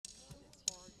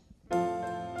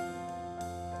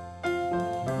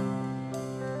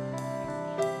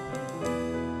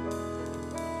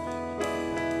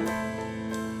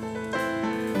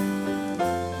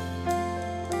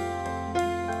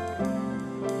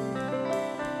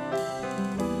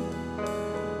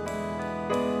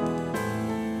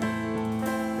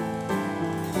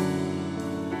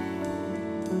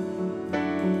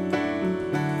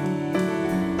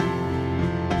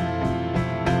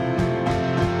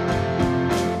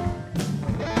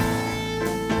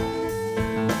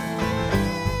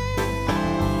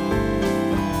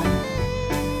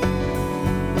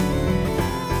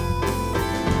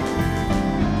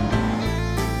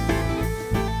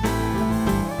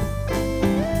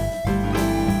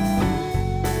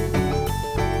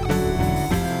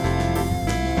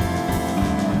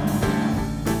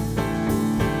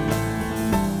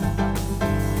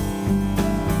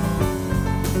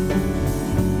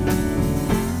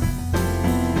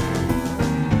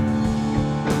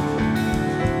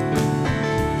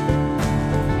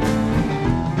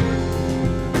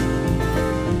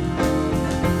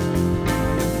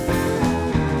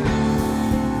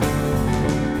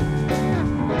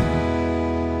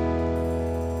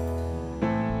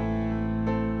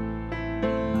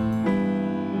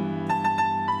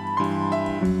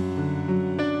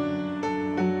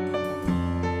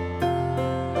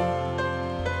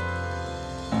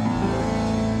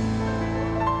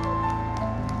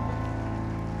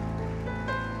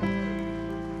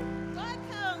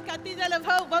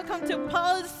of Hope. Welcome to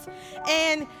Pulse.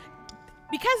 And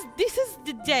because this is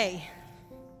the day,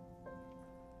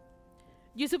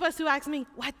 you're supposed to ask me,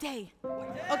 what day?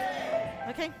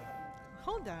 Okay.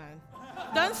 Hold on.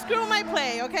 Don't screw my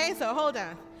play, okay? So hold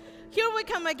on. Here we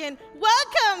come again.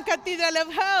 Welcome, Cathedral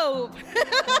of Hope.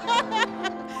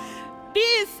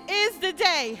 This is the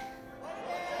day.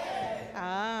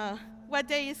 What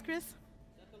day is, Chris?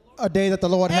 A day that the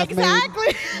Lord hath made.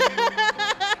 Exactly.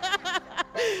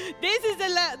 This is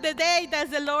the day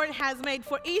that the Lord has made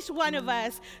for each one of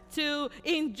us to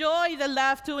enjoy the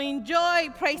love, to enjoy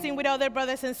praising with other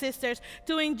brothers and sisters,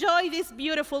 to enjoy this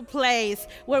beautiful place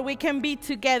where we can be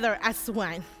together as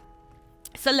one.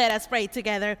 So let us pray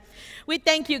together. We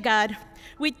thank you, God.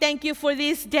 We thank you for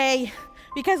this day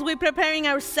because we're preparing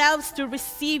ourselves to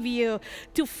receive you,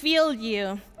 to feel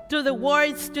you, through the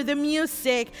words, through the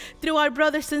music, through our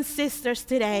brothers and sisters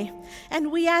today. And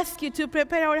we ask you to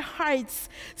prepare our hearts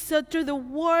so through the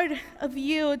word of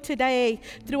you today,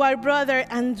 through our brother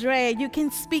Andre, you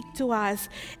can speak to us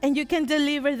and you can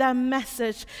deliver that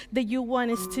message that you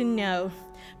want us to know.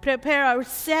 Prepare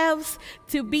ourselves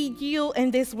to be you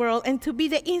in this world and to be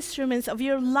the instruments of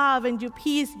your love and your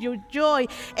peace, your joy,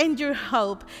 and your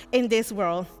hope in this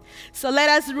world. So let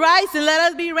us rise and let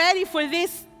us be ready for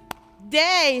this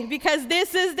day, because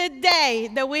this is the day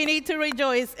that we need to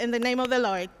rejoice in the name of the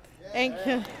Lord. Thank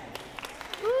you.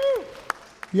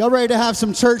 Y'all ready to have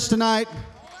some church tonight?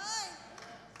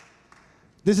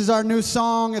 This is our new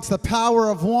song. It's The Power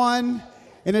of One,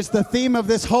 and it's the theme of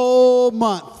this whole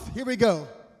month. Here we go.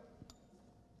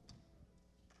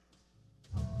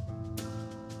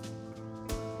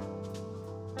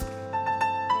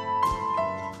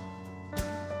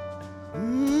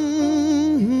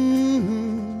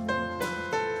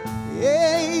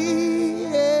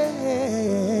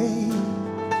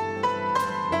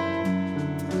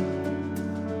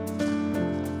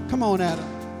 Come on, Adam.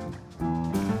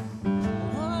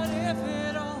 What if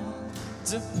it all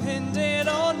depended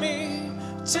on me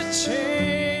to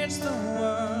change the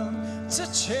world, to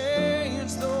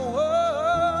change the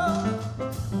world?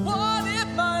 What if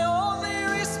my only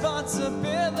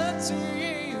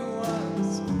responsibility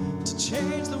was to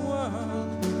change the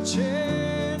world,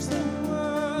 change the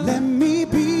world? Let me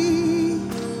be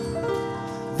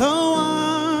the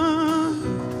one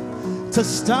to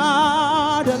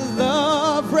start a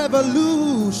love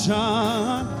revolution.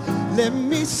 Let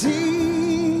me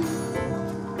sing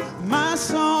my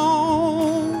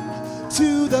song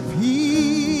to the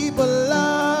people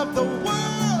of the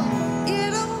world.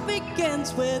 It all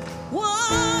begins with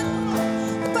one,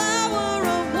 power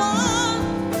of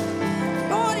one,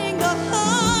 joining the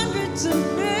hundreds of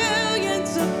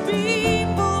millions of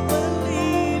people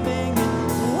believing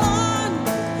in one,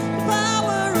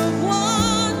 power of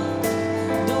one.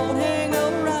 Don't hang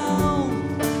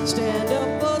around, stand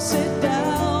up or sit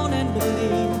down and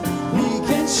believe. We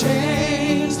can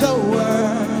change the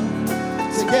world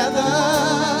together.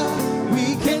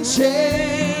 We can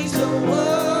change the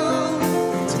world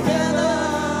together.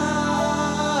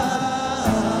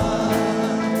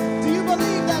 Do you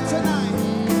believe that tonight?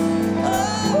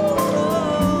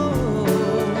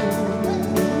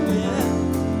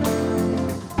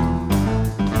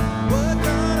 What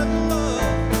kind of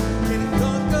love can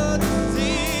conquer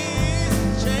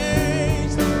disease,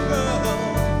 change the world,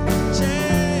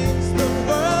 change the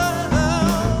world?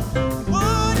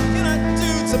 What can I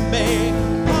do to make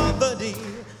poverty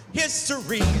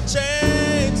history,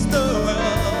 change the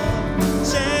world,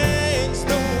 change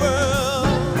the world?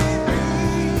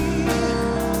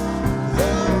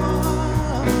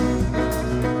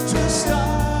 To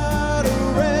start a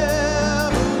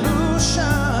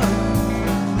revolution,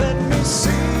 let me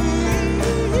sing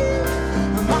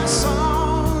my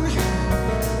song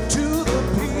to the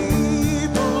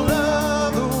people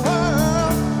of the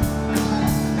world,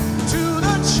 to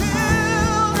the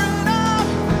children of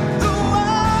the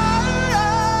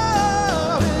world.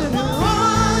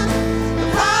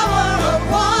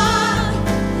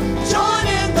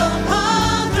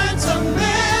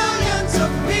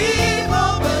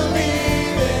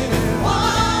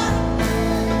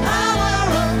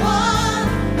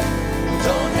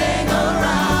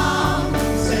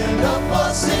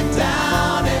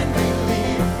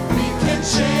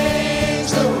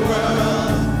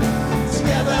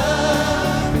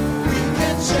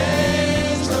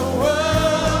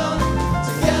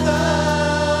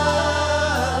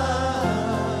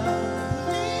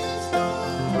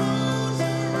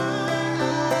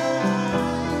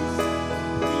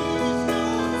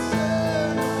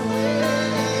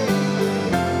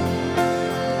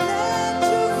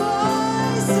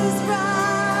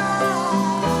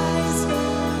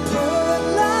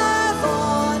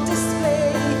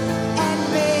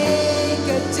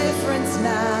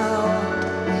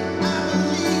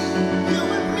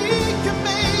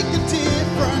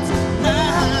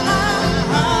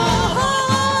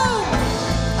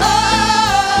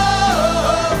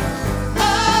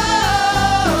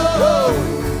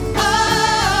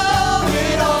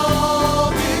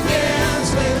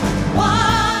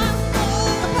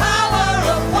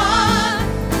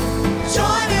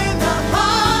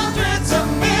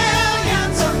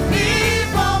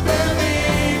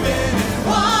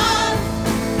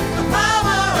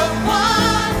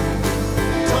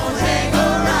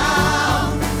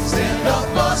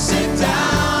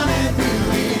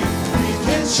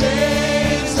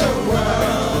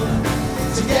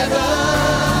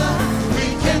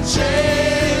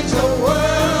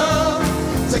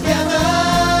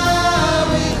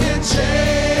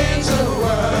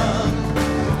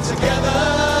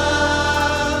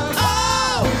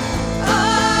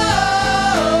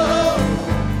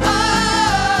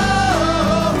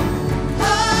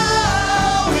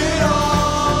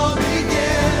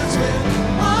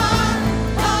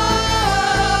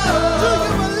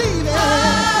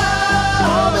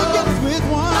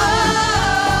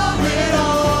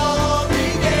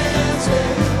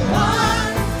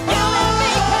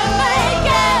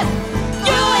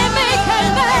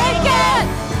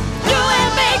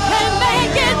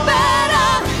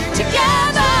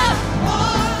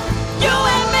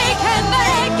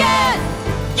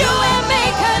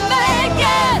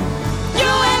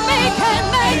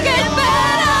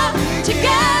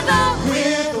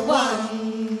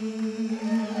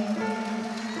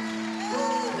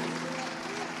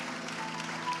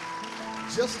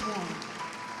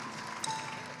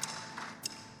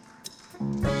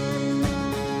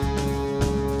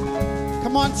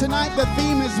 Come on, tonight the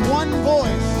theme is one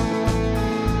voice.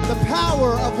 The power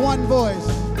of one voice.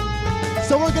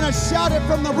 So we're going to shout it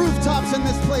from the rooftops in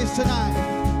this place tonight.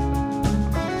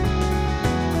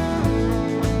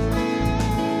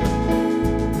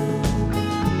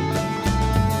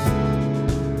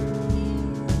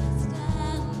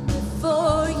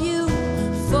 For you,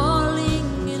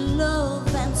 falling in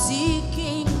love and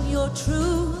seeking your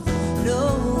truth,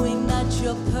 knowing that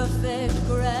your perfect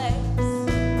grace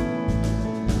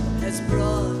has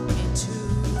brought me to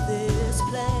this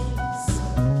place.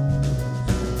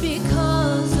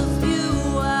 Because of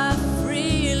you, I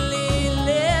freely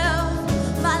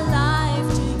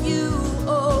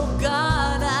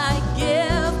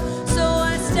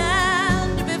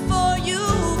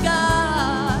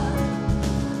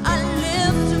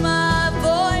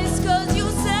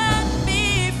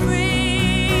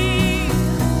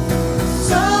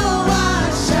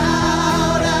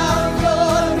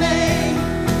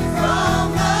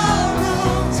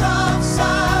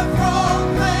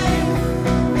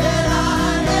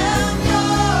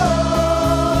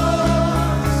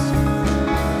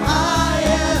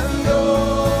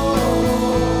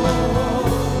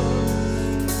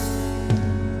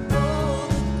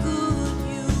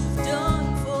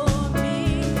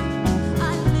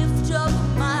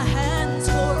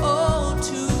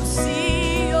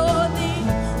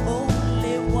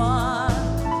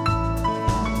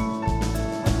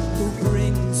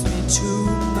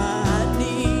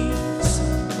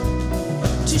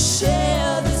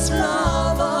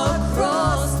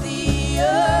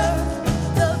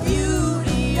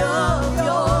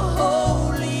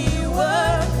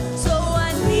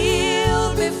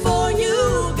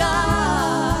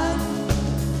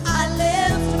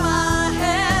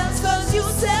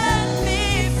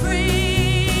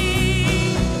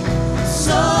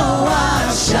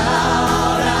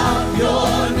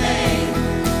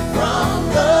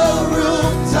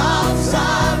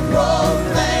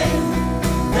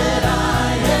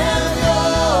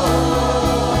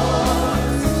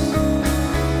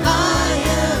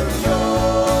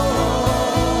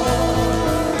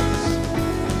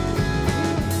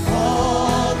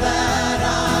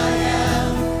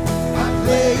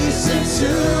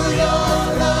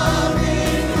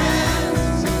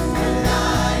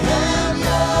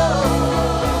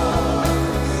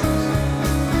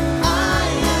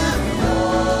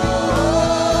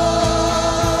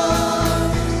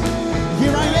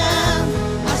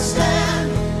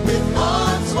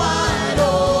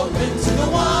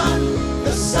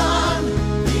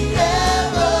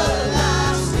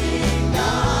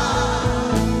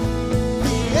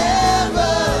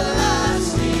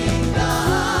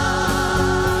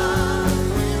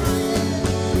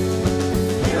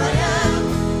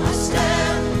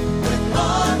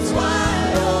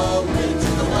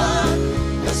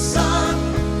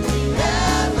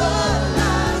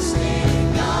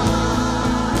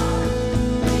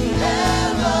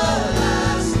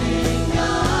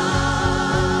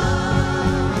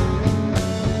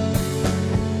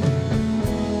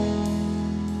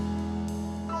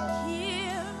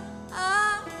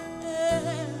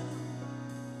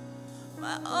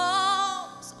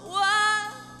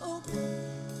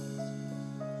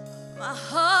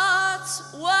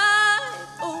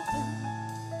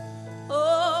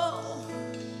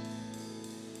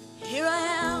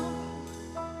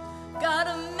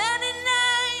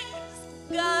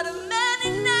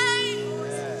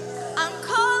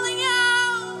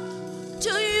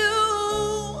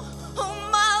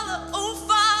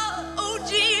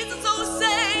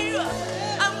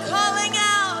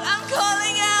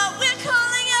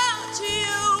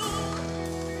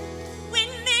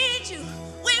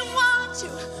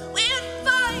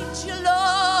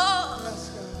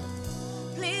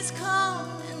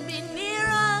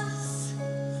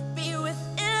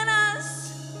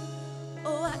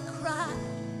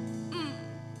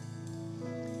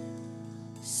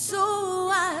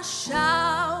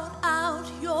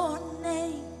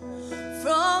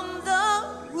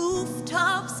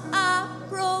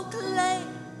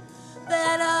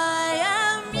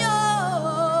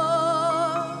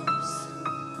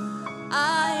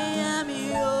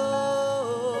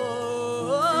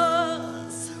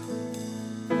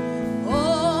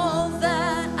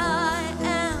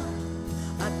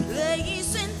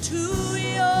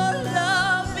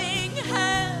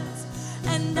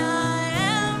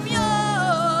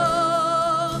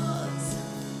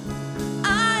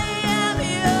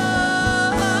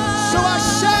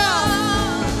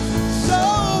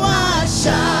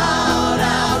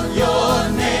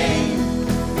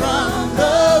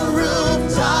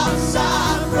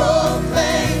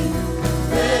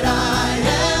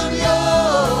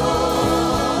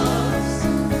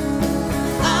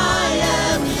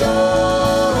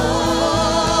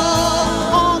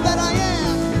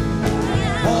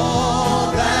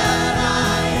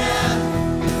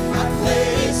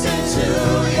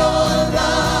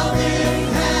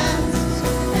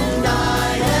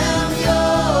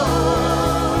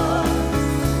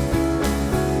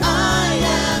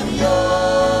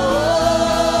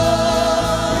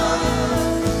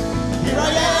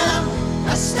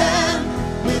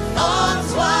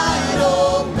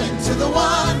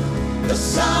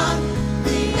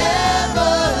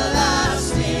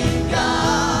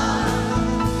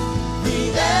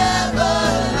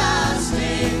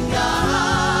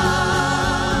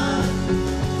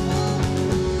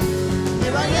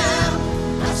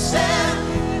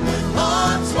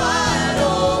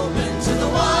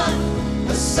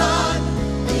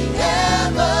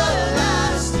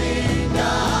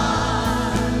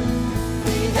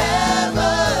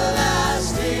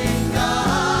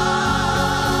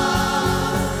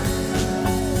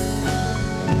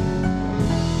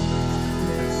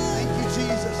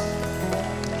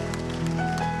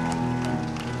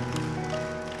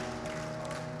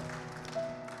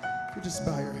Just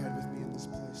bow your head with me in this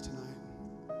place tonight.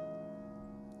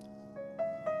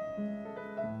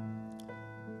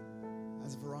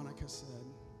 As Veronica said,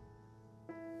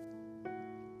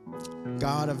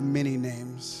 God of many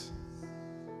names,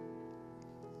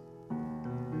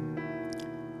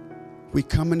 we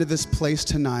come into this place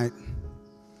tonight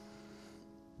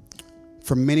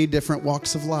from many different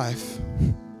walks of life,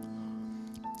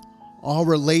 all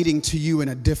relating to you in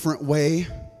a different way,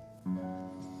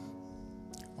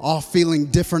 all feeling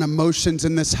different emotions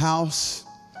in this house.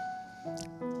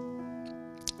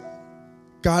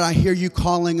 God, I hear you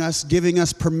calling us, giving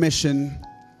us permission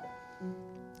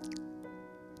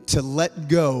to let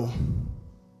go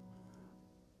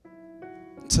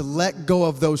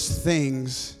of those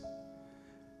things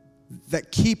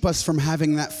that keep us from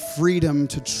having that freedom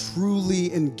to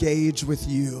truly engage with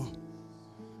you.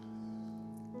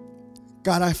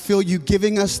 God, I feel you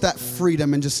giving us that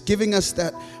freedom and just giving us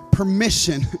that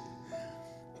permission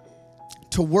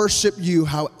to worship you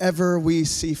however we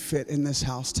see fit in this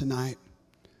house tonight.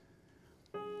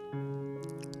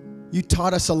 You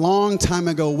taught us a long time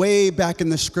ago, way back in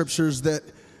the scriptures, that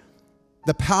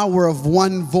the power of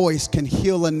one voice can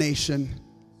heal a nation.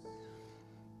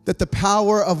 That the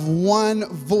power of one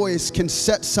voice can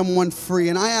set someone free.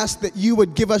 And I ask that you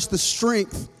would give us the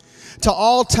strength to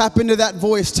all tap into that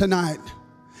voice tonight.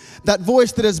 That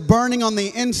voice that is burning on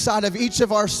the inside of each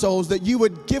of our souls, that you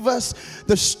would give us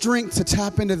the strength to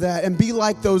tap into that and be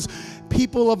like those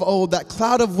people of old, that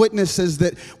cloud of witnesses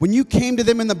that when you came to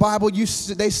them in the Bible,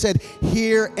 they said,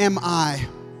 "Here am I."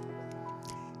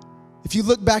 If you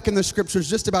look back in the scriptures,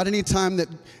 just about any time that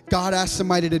God asked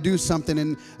somebody to do something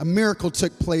and a miracle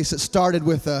took place, it started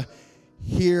with a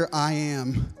 "Here I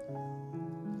am."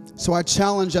 So I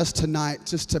challenge us tonight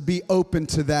just to be open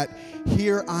to that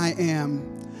 "Here I am."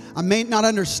 I may not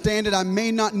understand it. I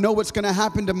may not know what's going to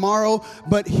happen tomorrow,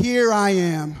 but here I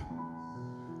am.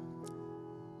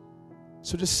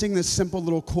 So just sing this simple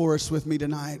little chorus with me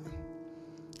tonight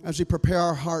as we prepare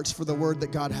our hearts for the word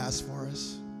that God has for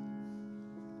us.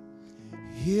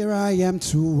 Here I am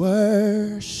to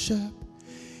worship.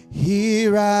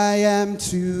 Here I am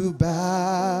to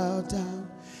bow down.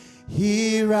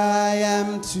 Here I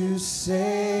am to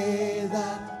say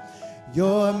that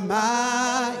you're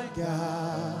my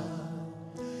God.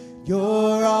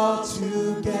 You're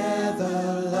altogether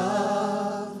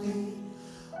lovely,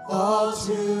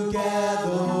 altogether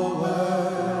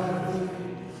worthy,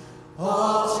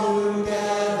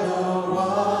 altogether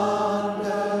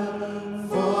wonderful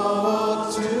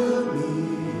to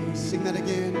me. Sing that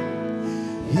again.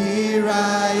 Here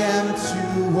I am to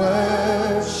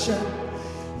worship.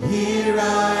 Here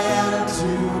I am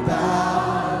to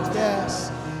bow.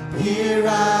 Yes. Here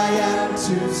I am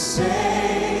to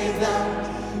say that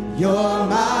you're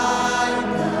my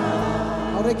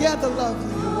God. Altogether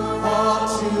lovely.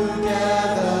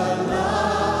 Altogether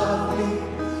lovely.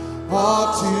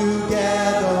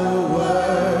 Altogether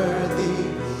worthy.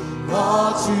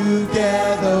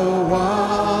 Altogether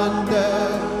wonderful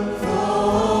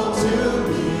to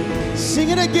me. Sing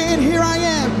it again. Here I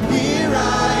am. Here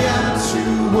I am to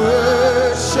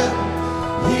worship.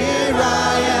 Here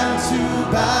I am to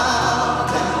bow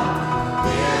down.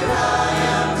 Here I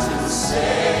am to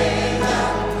say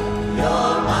that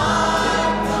you're my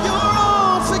God. You're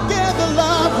altogether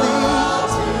lovely.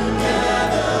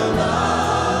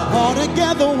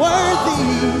 Altogether worthy.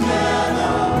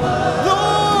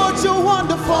 Lord, you're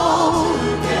wonderful.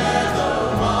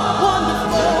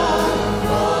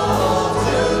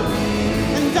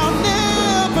 And I'll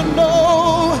never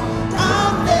know.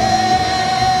 I'll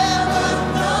never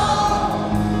know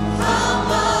how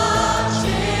much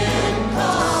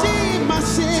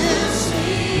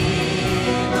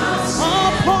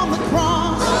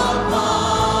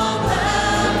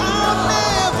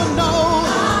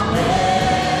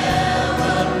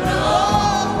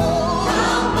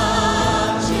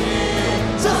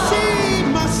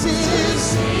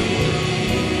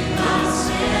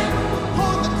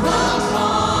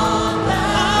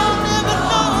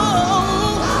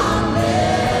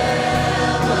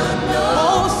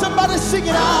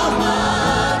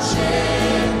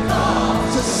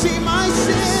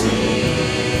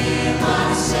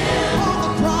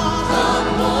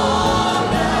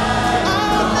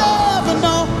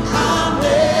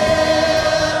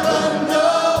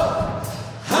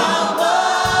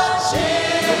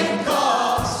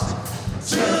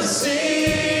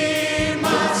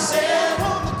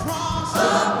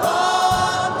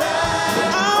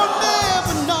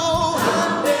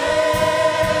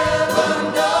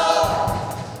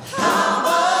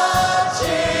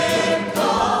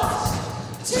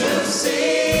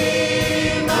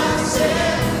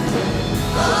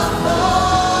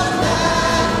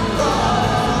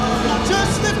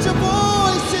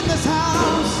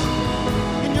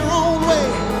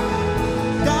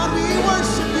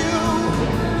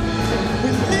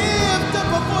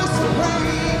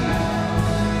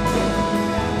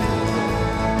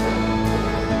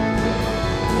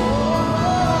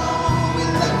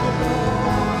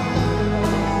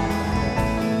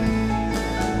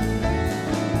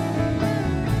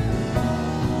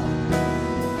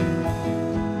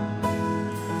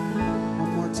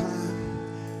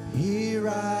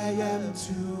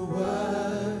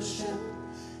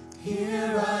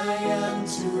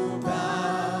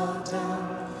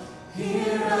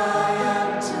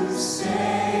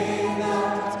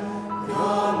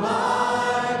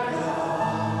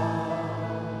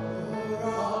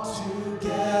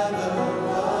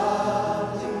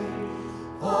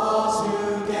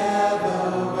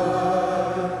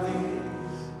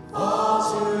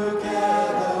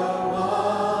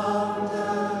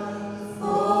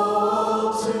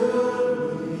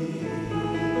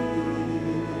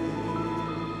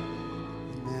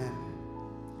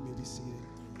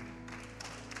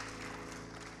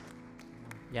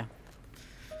Yeah.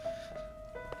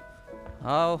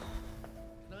 Oh.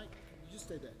 You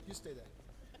stay there. You stay there.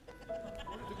 I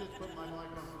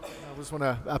just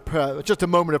want just a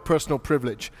moment of personal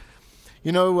privilege.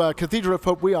 You know, Cathedral of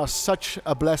Hope, we are such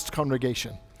a blessed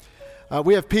congregation.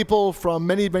 We have people from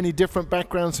many, many different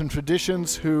backgrounds and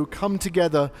traditions who come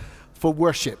together for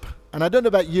worship. And I don't know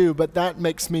about you, but that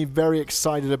makes me very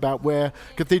excited about where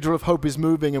Cathedral of Hope is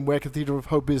moving and where Cathedral of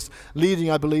Hope is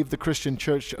leading, I believe, the Christian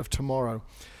church of tomorrow.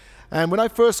 And when I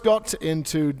first got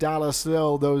into Dallas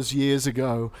those years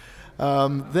ago,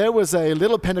 there was a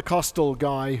little Pentecostal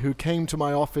guy who came to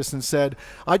my office and said,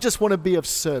 I just want to be of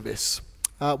service.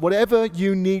 Whatever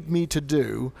you need me to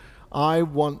do, I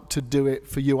want to do it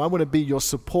for you. I want to be your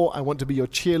support. I want to be your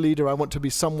cheerleader. I want to be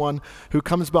someone who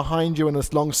comes behind you and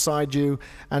alongside you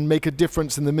and make a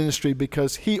difference in the ministry,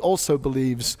 because he also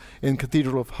believes in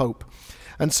Cathedral of Hope.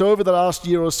 And so over the last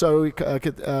year or so,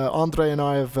 Andre and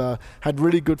I have had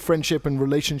really good friendship and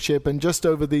relationship. And just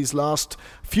over these last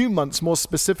few months, more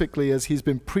specifically, as he's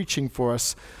been preaching for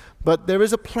us. But there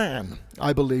is a plan,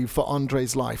 I believe, for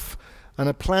Andre's life. And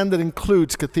a plan that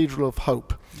includes Cathedral of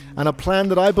Hope. And a plan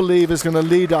that I believe is going to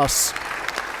lead us.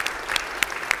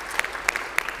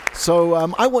 So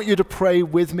I want you to pray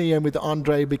with me and with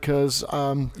Andre, because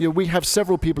we have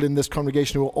several people in this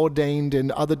congregation who are ordained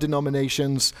in other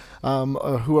denominations,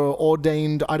 who are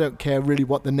ordained, I don't care really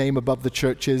what the name above the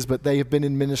church is, but they have been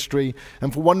in ministry,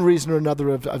 and for one reason or another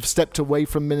have stepped away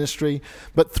from ministry,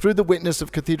 but through the witness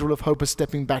of Cathedral of Hope are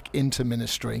stepping back into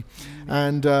ministry.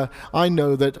 And I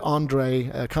know that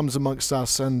Andre comes amongst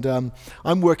us, and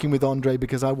I'm working with Andre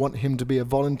because I want him to be a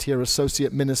volunteer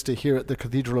associate minister here at the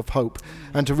Cathedral of Hope,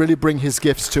 and to really bring his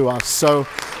gifts to us. So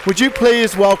would you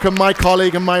please welcome my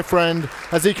colleague and my friend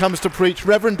as he comes to preach,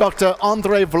 Reverend Dr.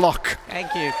 Andre Vlok.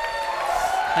 Thank you.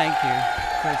 Thank you.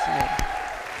 Praise the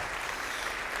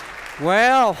Lord.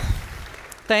 Well,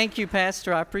 thank you,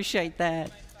 Pastor. I appreciate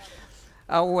that.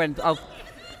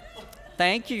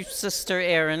 Thank you, Sister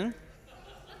Erin.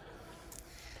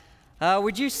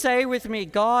 Would you say with me,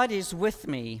 God is with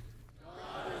me?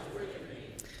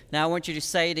 Now I want you to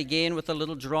say it again with a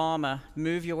little drama.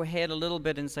 Move your head a little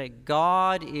bit and say,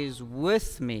 God is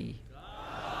with me.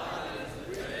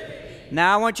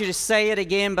 Now I want you to say it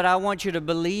again, but I want you to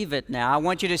believe it now. I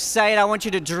want you to say it. I want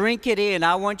you to drink it in.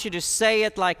 I want you to say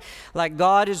it like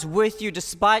God is with you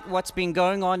despite what's been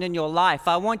going on in your life.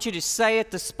 I want you to say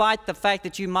it despite the fact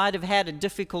that you might have had a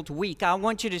difficult week. I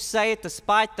want you to say it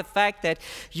despite the fact that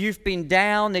you've been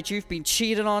down, that you've been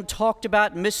cheated on, talked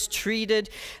about, mistreated,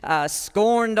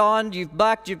 scorned on, you've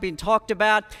bucked, you've been talked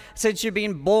about since you've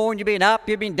been born, you've been up,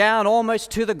 you've been down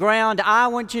almost to the ground. I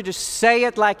want you to say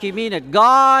it like you mean it.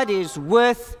 God is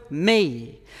with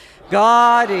me.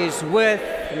 God is with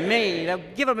me. Now,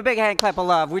 give him a big hand clap of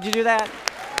love. Would you do that?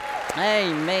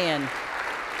 Amen.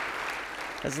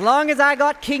 As long as I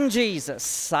got King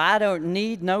Jesus, I don't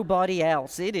need nobody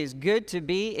else. It is good to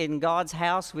be in God's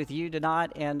house with you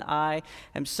tonight, and I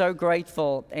am so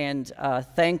grateful and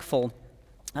thankful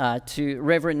to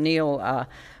Reverend Neil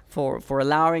for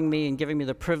allowing me and giving me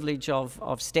the privilege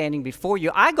of standing before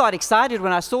you. I got excited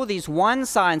when I saw these one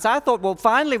signs. I thought, well,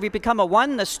 finally we become a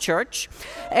oneness church,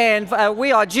 and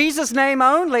we are Jesus' name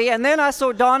only. And then I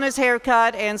saw Donna's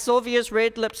haircut and Sylvia's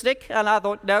red lipstick, and I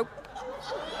thought, nope,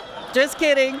 just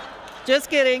kidding, just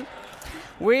kidding.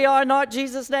 We are not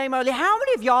Jesus' name only. How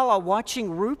many of y'all are watching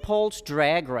RuPaul's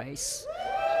Drag Race?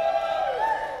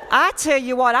 I tell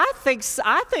you what, I think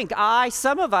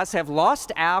some of us have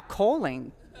lost our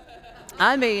calling.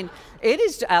 I mean, it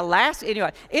is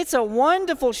anyway, it's a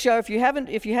wonderful show. If you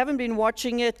haven't been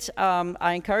watching it,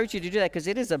 I encourage you to do that, because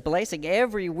it is a blessing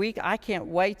every week. I can't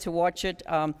wait to watch it.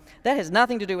 That has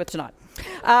nothing to do with tonight.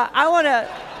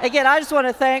 I just want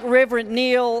to thank Reverend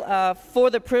Neil for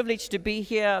the privilege to be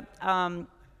here. And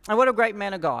what a great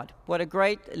man of God. What a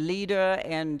great leader.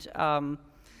 And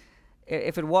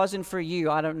if it wasn't for you,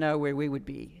 I don't know where we would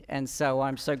be. And so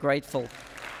I'm so grateful.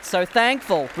 So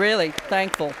thankful, really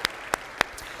thankful.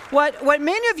 What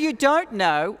many of you don't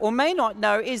know, or may not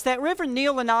know, is that Reverend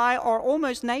Neil and I are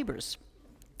almost neighbors.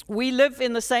 We live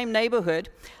in the same neighborhood.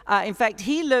 In fact,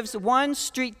 he lives one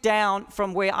street down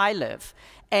from where I live.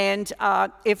 And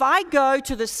if I go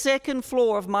to the second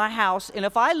floor of my house, and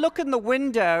if I look in the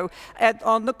window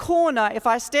on the corner, if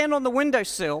I stand on the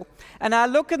windowsill, and I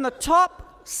look in the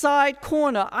top side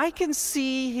corner, I can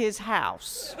see his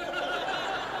house.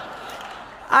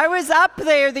 I was up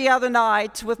there the other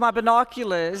night with my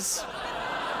binoculars.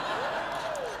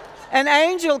 An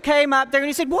angel came up there and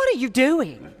he said, "What are you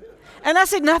doing?" And I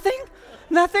said, "Nothing,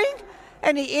 nothing."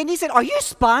 And he said, "Are you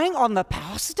spying on the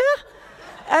pastor?"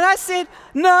 And I said,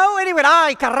 no. And he went,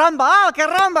 ay,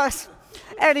 caramba.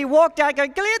 And he walked out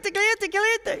going,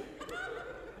 caliente.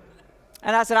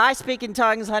 And I said, I speak in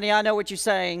tongues, honey. I know what you're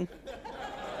saying.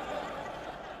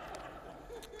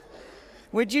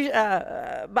 Would you?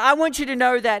 But I want you to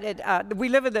know that we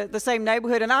live in the same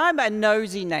neighborhood, and I'm a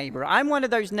nosy neighbor. I'm one of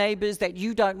those neighbors that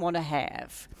you don't want to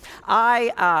have.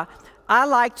 I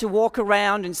like to walk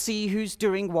around and see who's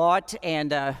doing what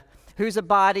and who's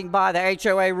abiding by the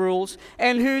HOA rules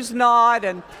and who's not.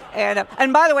 And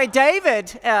by the way,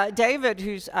 David,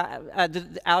 who's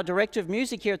our director of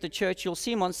music here at the church, you'll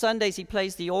see him on Sundays. He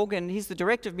plays the organ. He's the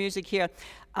director of music here.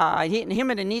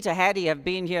 Him and Anita Hattie have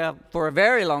been here for a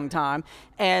very long time,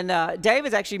 and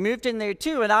David's actually moved in there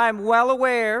too. And I am well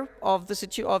aware of the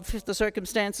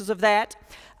circumstances of that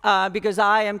because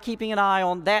I am keeping an eye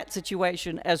on that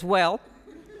situation as well.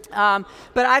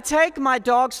 But I take my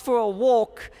dogs for a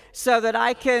walk so that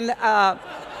I can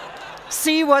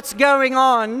see what's going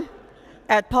on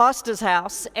at Pastor's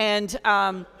house. And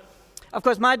of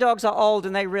course, my dogs are old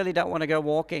and they really don't want to go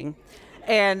walking.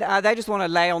 And they just want to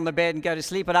lay on the bed and go to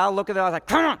sleep. And I'll look at them, I was like,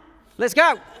 come on, let's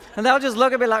go. And they'll just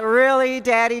look at me like, really,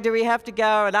 Daddy, do we have to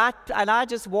go? And I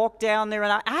just walk down there.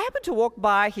 And I happened to walk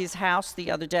by his house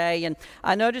the other day. And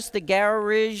I noticed the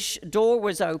garage door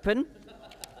was open.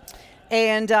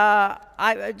 And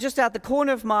I just out the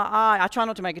corner of my eye, I try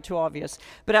not to make it too obvious,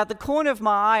 but out the corner of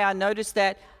my eye, I noticed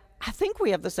that I think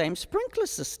we have the same sprinkler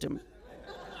system.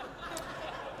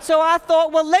 So I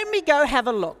thought, well, let me go have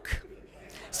a look.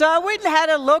 So I went and had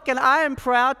a look, and I am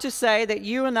proud to say that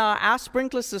you and our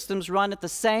sprinkler systems run at the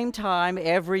same time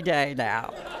every day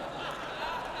now.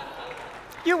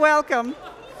 You're welcome.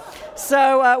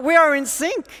 So we are in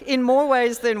sync in more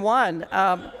ways than one.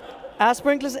 Our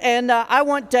sprinklers, and I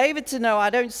want David to know,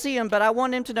 I don't see him, but I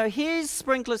want him to know his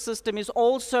sprinkler system is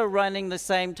also running the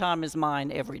same time as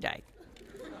mine every day,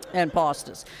 and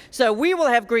Pastor's. So we will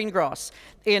have green grass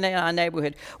in our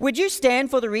neighborhood. Would you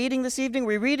stand for the reading this evening?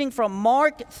 We're reading from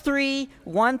Mark 3,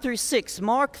 1 through 6.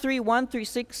 Mark 3, 1 through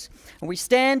 6. And we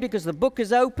stand because the book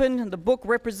is open, and the book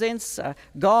represents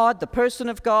God, the person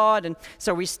of God, and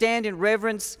so we stand in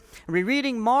reverence. We're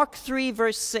reading Mark 3,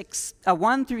 verse 6,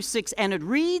 1 through 6, and it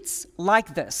reads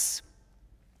like this.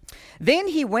 Then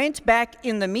he went back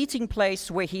in the meeting place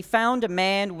where he found a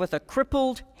man with a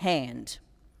crippled hand.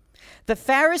 The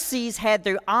Pharisees had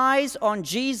their eyes on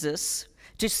Jesus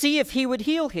to see if he would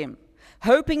heal him,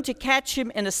 hoping to catch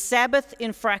him in a Sabbath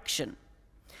infraction.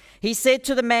 He said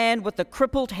to the man with the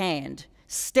crippled hand,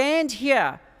 "Stand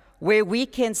here where we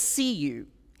can see you."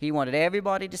 He wanted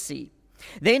everybody to see.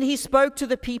 Then he spoke to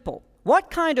the people. What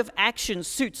kind of action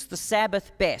suits the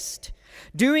Sabbath best?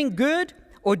 Doing good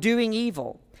or doing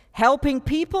evil? Helping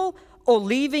people or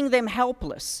leaving them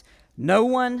helpless? No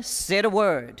one said a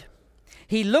word.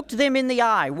 He looked them in the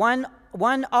eye, one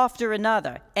after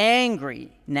another,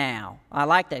 angry now. I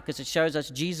like that because it shows us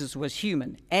Jesus was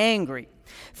human, angry.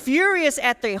 Furious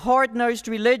at their hard-nosed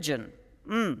religion.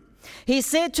 He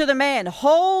said to the man,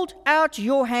 "Hold out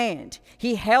your hand."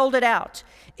 He held it out.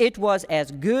 It was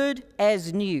as good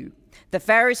as new. The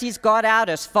Pharisees got out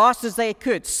as fast as they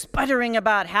could, sputtering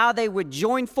about how they would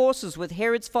join forces with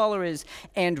Herod's followers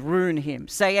and ruin him.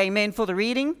 Say amen for the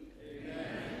reading.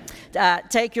 Amen.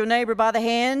 Take your neighbor by the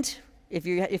hand. If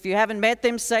you haven't met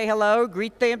them, say hello,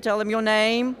 greet them, tell them your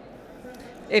name.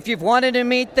 If you've wanted to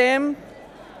meet them,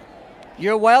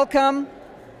 you're welcome.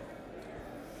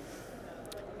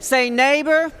 Say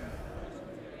neighbor.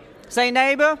 Say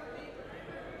neighbor.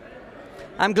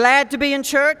 I'm glad to be in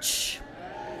church.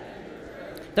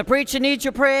 The preacher needs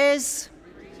your prayers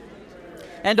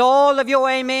and all of your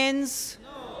amens.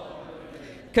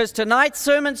 Because tonight's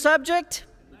sermon subject,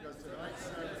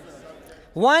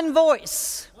 one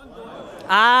voice.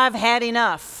 I've had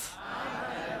enough.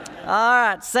 All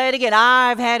right, say it again.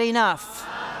 I've had enough.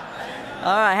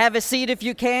 All right, have a seat if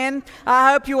you can.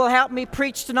 I hope you will help me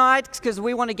preach tonight because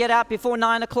we want to get out before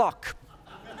 9 o'clock.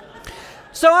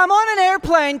 So I'm on an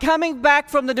airplane coming back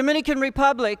from the Dominican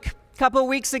Republic a couple of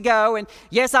weeks ago, and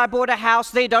yes, I bought a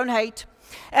house they don't hate.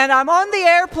 And I'm on the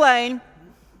airplane,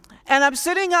 and I'm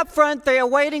sitting up front there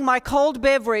awaiting my cold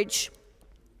beverage.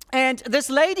 And this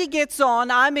lady gets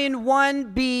on, I'm in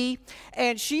 1B,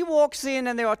 and she walks in,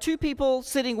 and there are two people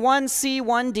sitting 1C,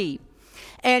 1D.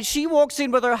 And she walks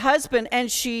in with her husband,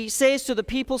 and she says to the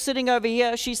people sitting over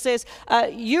here, she says,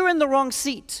 "You're in the wrong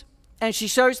seat." And she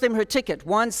shows them her ticket,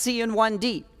 1C and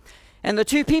 1D. And the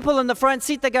two people in the front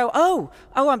seat, they go, oh,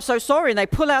 I'm so sorry. And they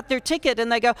pull out their ticket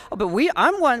and they go, oh, but we're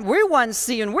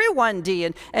 1C and we're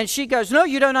 1D. And she goes, no,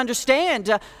 you don't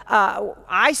understand.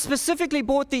 I specifically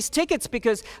bought these tickets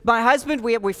because my husband,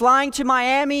 we're flying to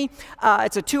Miami.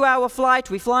 It's a 2-hour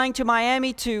flight. We're flying to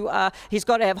Miami he's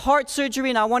got to have heart surgery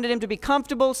and I wanted him to be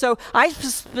comfortable. So I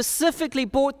specifically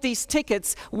bought these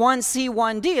tickets, 1C,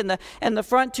 1D. And the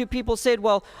front two people said,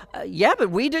 well, yeah, but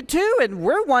we did too. And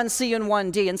we're 1C and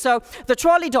 1D. And so the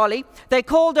trolley dolly, they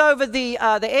called over the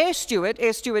air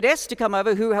stewardess to come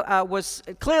over, who was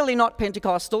clearly not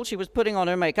Pentecostal. She was putting on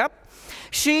her makeup.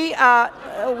 She,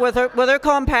 with her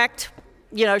compact,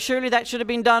 surely that should have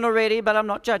been done already, but I'm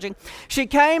not judging. She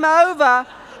came over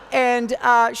and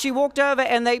she walked over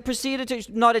and they proceeded to,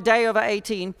 not a day over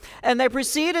 18, and they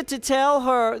proceeded to tell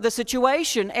her the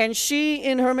situation. And she,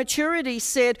 in her maturity,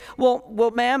 said,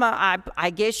 well, ma'am, I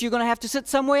guess you're going to have to sit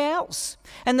somewhere else.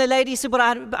 And the lady said, well,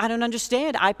 I don't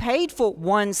understand. I paid for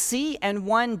 1C and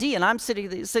 1D. And I'm sitting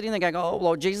there going, oh,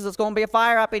 Lord Jesus, there's going to be a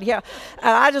fire up in here.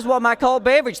 And I just want my cold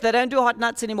beverage. They don't do hot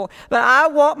nuts anymore. But I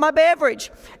want my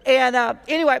beverage. And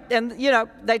anyway, and,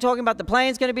 they're talking about the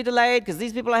plane's going to be delayed because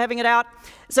these people are having it out.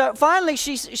 So finally,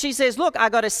 she says, look, I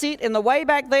got a seat in the way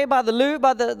back there by the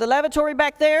lavatory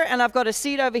back there, and I've got a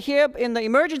seat over here in the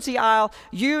emergency aisle.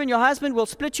 You and your husband will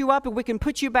split you up, and we can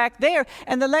put you back there.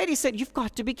 And the lady said, you've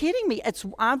got to be kidding me.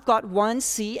 I've got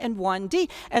 1C and 1D.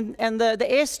 And the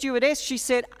air stewardess, she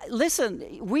said,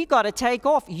 listen, we got to take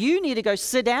off. You need to go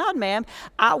sit down, ma'am.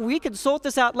 We can sort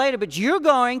this out later, but you're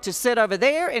going to sit over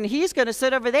there, and he's going to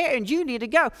sit over there, and you need to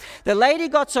go. The lady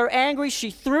got so angry,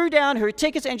 she threw down her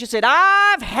tickets, and she said,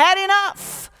 I've had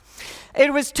enough.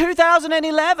 It was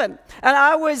 2011, and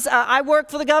I work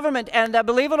for the government, and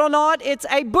believe it or not, it's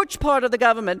a butch part of the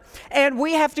government, and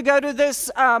we have to go to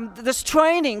this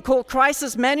training called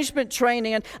crisis management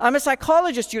training, and I'm a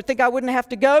psychologist. You'd think I wouldn't have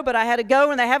to go, but I had to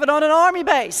go, and they have it on an army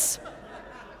base.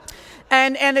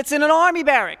 And it's in an army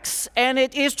barracks, and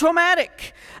it is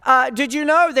traumatic. Did you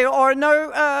know there are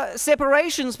no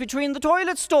separations between the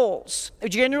toilet stalls?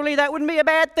 Generally, that wouldn't be a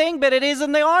bad thing, but it is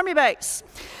in the army base.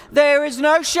 There is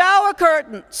no shower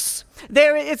curtains.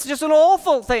 It's just an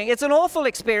awful thing. It's an awful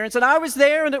experience. And I was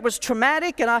there, and it was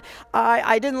traumatic, and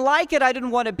I didn't like it. I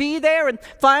didn't want to be there. And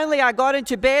finally, I got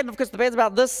into bed, and of course, the bed's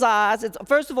about this size.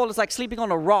 First of all, it's like sleeping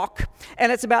on a rock,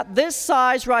 and it's about this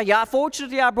size right here.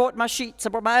 Fortunately, I brought my sheets. I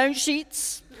brought my own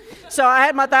sheets. So I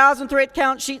had my 1,000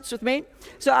 count sheets with me.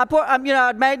 So I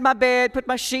made my bed, put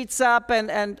my sheets up,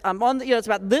 and I'm on it's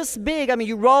about this big. I mean,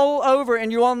 you roll over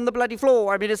and you're on the bloody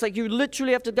floor. I mean, it's like you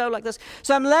literally have to go like this.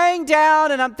 So I'm laying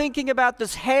down and I'm thinking about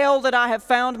this hell that I have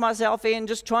found myself in,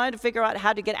 just trying to figure out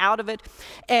how to get out of it.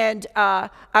 And I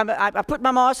put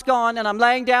my mask on and I'm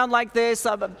laying down like this.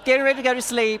 I'm getting ready to go to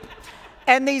sleep.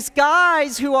 And these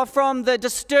guys who are from the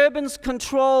disturbance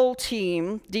control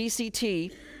team,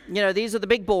 DCT, these are the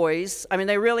big boys. I mean,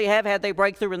 they really have had their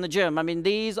breakthrough in the gym. I mean,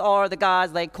 these are the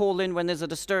guys they call in when there's a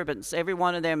disturbance. Every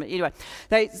one of them. Anyway,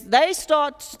 they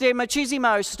start their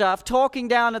machismo stuff talking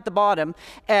down at the bottom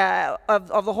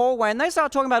of the hallway, and they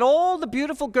start talking about all the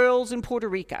beautiful girls in Puerto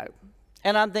Rico.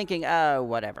 And I'm thinking, oh,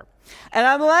 whatever. And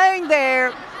I'm laying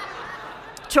there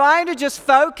trying to just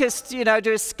focus,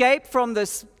 to escape from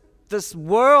this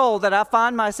world that I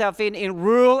find myself in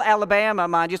rural Alabama,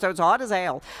 mind you, so it's hot as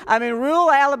hell. I'm in rural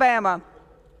Alabama,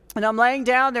 and I'm laying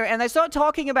down there, and they start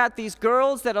talking about these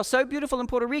girls that are so beautiful in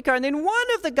Puerto Rico, and then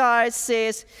one of the guys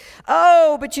says,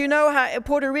 oh, but you know how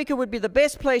Puerto Rico would be the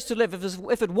best place to live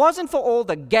if it wasn't for all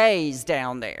the gays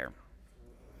down there.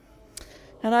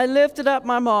 And I lifted up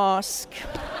my mask,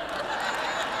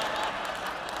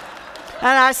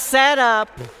 and I sat up,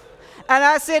 and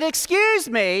I said, excuse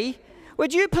me,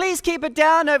 would you please keep it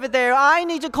down over there? I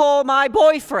need to call my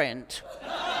boyfriend.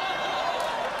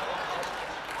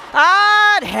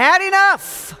 I'd had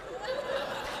enough.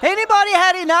 Anybody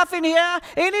had enough in here?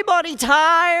 Anybody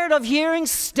tired of hearing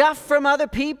stuff from other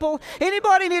people?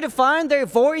 Anybody need to find their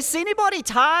voice? Anybody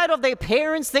tired of their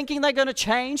parents thinking they're going to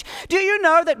change? Do you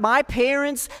know that my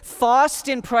parents fast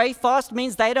and pray? Fast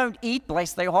means they don't eat,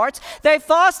 bless their hearts. They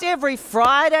fast every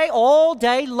Friday all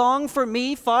day long for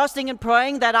me, fasting and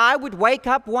praying that I would wake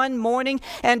up one morning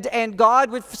and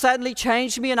God would suddenly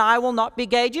change me and I will not be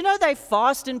gay. Do you know they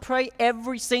fast and pray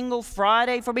every single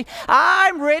Friday for me?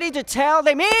 I'm ready to tell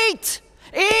them, eat!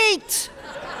 Eat!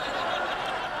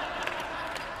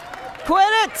 Quit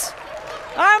it!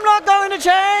 I'm not going to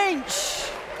change.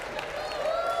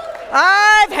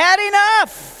 I've had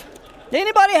enough.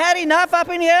 Anybody had enough up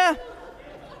in here?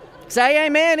 Say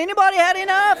amen. Anybody had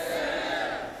enough?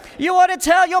 You ought to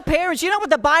tell your parents. You know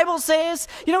what the Bible says?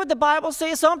 You know what the Bible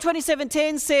says? Psalm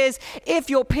 27:10 says, if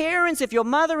your parents, if your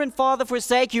mother and father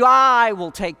forsake you, I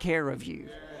will take care of you.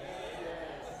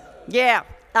 Yeah,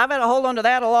 I've had to hold on to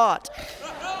that a lot.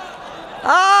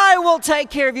 I will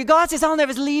take care of you. God says, I'll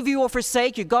never leave you or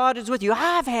forsake you. God is with you.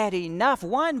 I've had enough.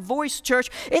 One voice, church.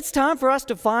 It's time for us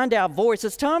to find our voice.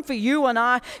 It's time for you and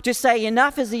I to say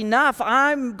enough is enough.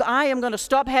 I am going to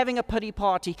stop having a pity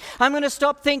party. I'm going to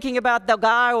stop thinking about the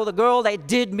guy or the girl that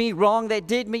did me wrong, that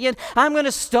did me in. I'm going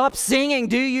to stop singing,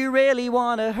 do you really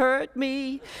want to hurt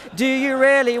me? Do you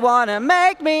really want to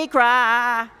make me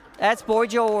cry? That's Boy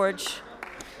George.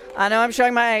 I know I'm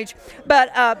showing my age. But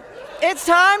it's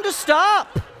time to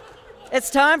stop. It's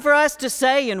time for us to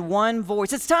say in one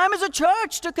voice. It's time as a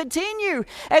church to continue.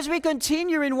 As we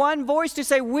continue in one voice to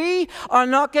say we are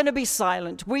not going to be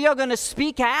silent. We are going to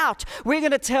speak out. We're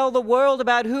going to tell the world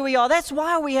about who we are. That's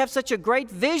why we have such a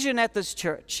great vision at this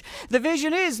church. The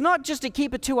vision is not just to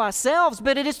keep it to ourselves,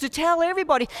 but it is to tell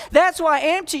everybody. That's why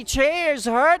empty chairs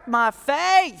hurt my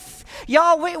faith.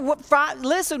 Y'all,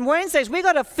 listen, Wednesdays, we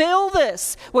got to fill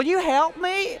this. Will you help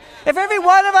me? If every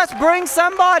one of us brings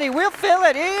somebody, we'll fill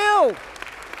it. Ew.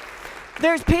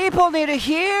 There's people need to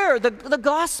hear the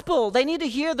gospel. They need to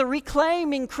hear the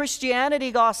reclaiming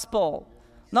Christianity gospel,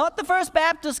 not the First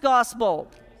Baptist gospel.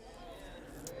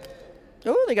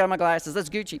 Oh, they got my glasses. That's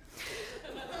Gucci.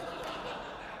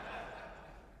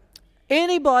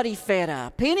 Anybody fed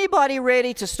up? Anybody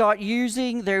ready to start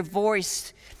using their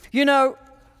voice? You know,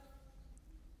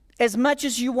 as much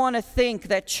as you want to think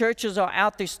that churches are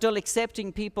out there still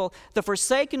accepting people, the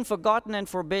forsaken, forgotten, and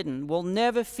forbidden will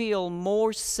never feel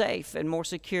more safe and more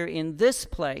secure in this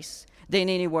place than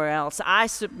anywhere else. I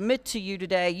submit to you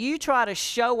today, you try to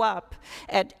show up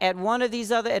at one of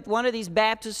these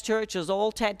Baptist churches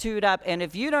all tattooed up, and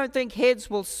if you don't think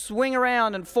heads will swing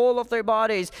around and fall off their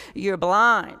bodies, you're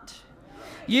blind.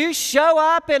 You show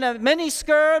up in a mini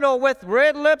skirt or with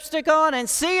red lipstick on and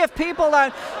see if people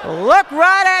don't look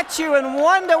right at you and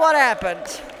wonder what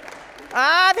happened.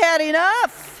 I've had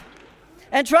enough.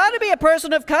 And try to be a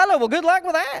person of color. Well, good luck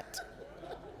with that.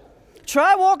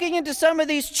 Try walking into some of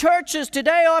these churches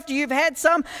today after you've had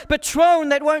some Patron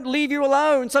that won't leave you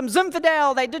alone, some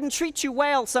Zinfandel that didn't treat you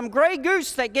well, some Grey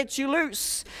Goose that gets you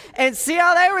loose, and see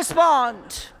how they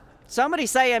respond. Somebody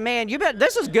say, amen. You bet.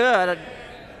 This is good.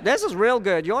 This is real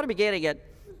good. You ought to be getting it.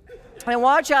 And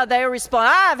watch how they respond.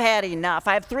 I've had enough.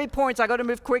 I have 3 points. I got to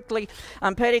move quickly.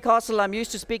 I'm Pentecostal. I'm used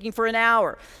to speaking for an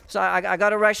hour. So I got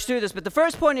to rush through this. But the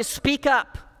first point is speak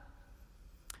up.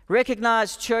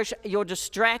 Recognize, church, your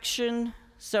distraction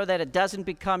so that it doesn't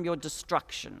become your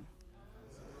destruction.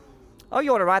 Oh,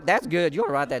 you ought to write. That's good. You ought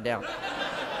to write that down.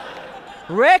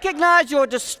 Recognize your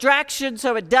distraction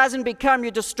so it doesn't become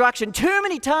your destruction. Too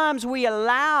many times we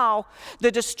allow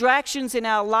the distractions in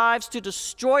our lives to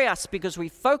destroy us because we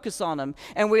focus on them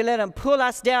and we let them pull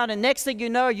us down. And next thing you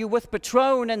know, you're with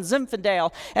Patron and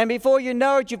Zinfandel. And before you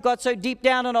know it, you've got so deep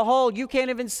down in a hole, you can't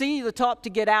even see the top to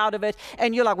get out of it.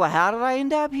 And you're like, well, how did I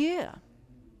end up here?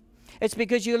 It's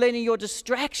because you're letting your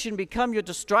distraction become your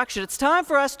destruction. It's time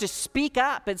for us to speak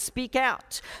up and speak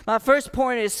out. My first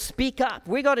point is speak up.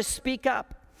 We got to speak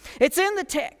up. It's in the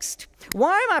text.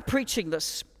 Why am I preaching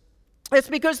this? It's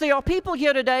because there are people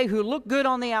here today who look good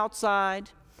on the outside,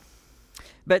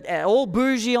 but all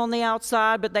bougie on the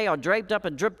outside, but they are draped up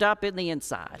and dripped up in the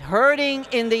inside, hurting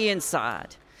in the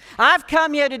inside. I've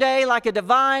come here today like a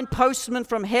divine postman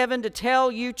from heaven to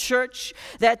tell you, church,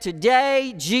 that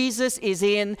today Jesus is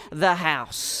in the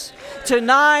house.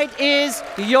 Tonight is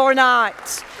your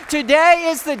night. Today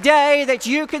is the day that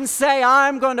you can say,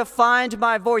 I'm going to find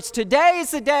my voice. Today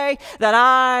is the day that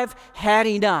I've had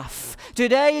enough.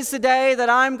 Today is the day that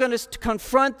I'm going to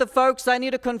confront the folks I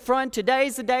need to confront. Today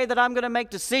is the day that I'm going to make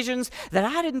decisions that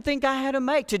I didn't think I had to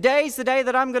make. Today is the day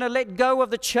that I'm going to let go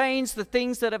of the chains, the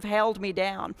things that have held me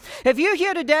down. If you're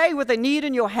here today with a need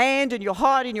in your hand, in your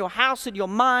heart, in your house, in your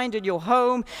mind, in your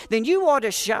home, then you ought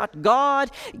to shout to God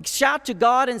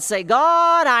and say,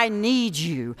 God, I need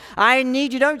you. I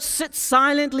need you. Don't sit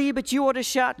silently, but you ought to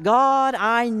shout, God,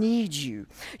 I need you.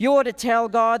 You ought to tell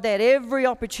God that every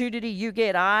opportunity you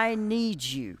get, I need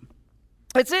you.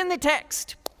 It's in the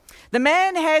text. The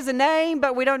man has a name,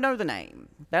 but we don't know the name.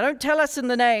 They don't tell us in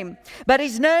the name, but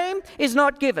his name is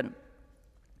not given.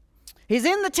 He's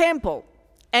in the temple,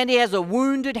 and he has a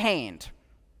wounded hand.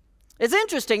 It's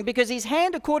interesting because his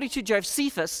hand, according to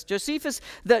Josephus,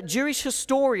 the Jewish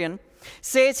historian,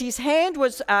 says his hand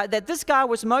was, that this guy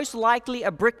was most likely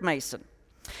a brick mason.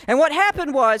 And what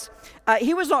happened was,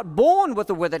 he was not born with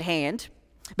a withered hand,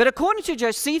 but according to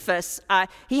Josephus,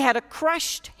 he had a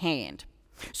crushed hand.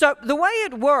 So the way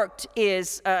it worked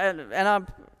is, and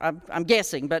I'm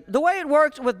guessing, but the way it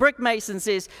works with brick masons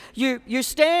is you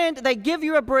stand, they give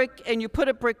you a brick and you put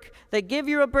a brick, they give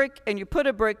you a brick and you put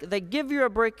a brick, they give you a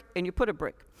brick and you put a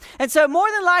brick. And so more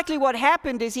than likely what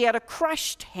happened is he had a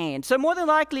crushed hand. So more than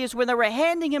likely is when they were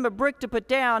handing him a brick to put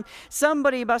down,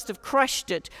 somebody must have crushed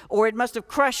it, or it must have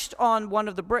crushed on one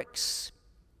of the bricks.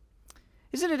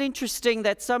 Isn't it interesting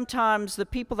that sometimes the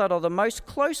people that are the most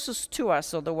closest to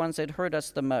us are the ones that hurt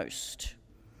us the most?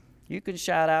 You can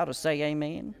shout out or say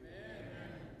amen.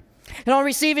 And on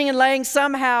receiving and laying,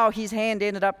 somehow his hand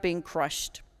ended up being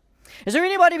crushed. Is there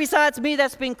anybody besides me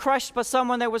that's been crushed by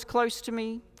someone that was close to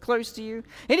me, close to you?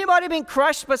 Anybody been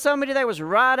crushed by somebody that was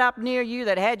right up near you,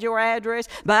 that had your address,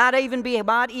 might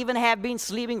even have been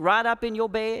sleeping right up in your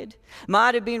bed,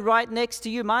 might have been right next to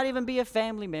you, might even be a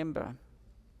family member?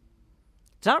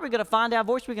 Tonight we're going to find our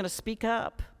voice, we're going to speak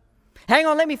up. Hang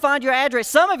on, let me find your address.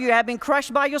 Some of you have been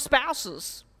crushed by your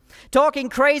spouses, talking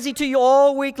crazy to you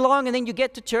all week long, and then you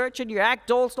get to church and you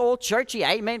act all churchy.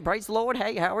 Amen, praise the Lord.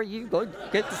 Hey, how are you? Good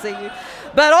to see you.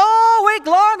 But all week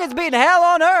long it's been hell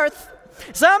on earth.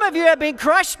 Some of you have been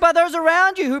crushed by those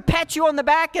around you who pat you on the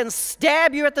back and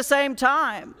stab you at the same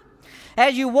time.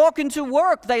 As you walk into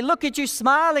work, they look at you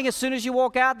smiling. As soon as you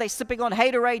walk out, they're sipping on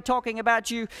haterade, talking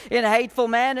about you in a hateful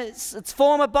manner. It's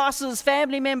former bosses,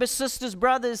 family members, sisters,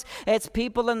 brothers. It's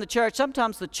people in the church.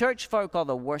 Sometimes the church folk are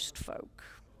the worst folk.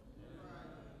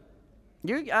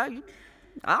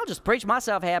 I'll just preach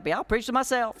myself happy. I'll preach to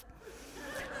myself.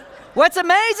 What's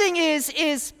amazing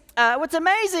is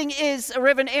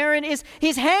Reverend Aaron, is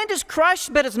his hand is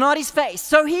crushed, but it's not his face.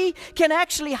 So he can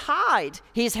actually hide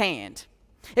his hand.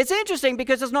 It's interesting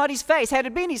because it's not his face. Had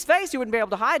it been his face, he wouldn't be able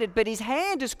to hide it, but his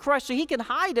hand is crushed, so he can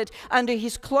hide it under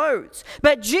his clothes.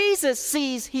 But Jesus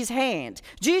sees his hand.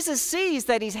 Jesus sees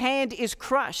that his hand is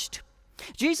crushed.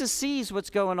 Jesus sees what's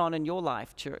going on in your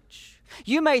life, church.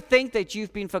 You may think that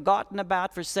you've been forgotten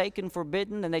about, forsaken,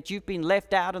 forbidden, and that you've been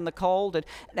left out in the cold,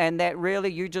 and that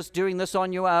really you're just doing this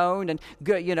on your own, and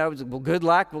good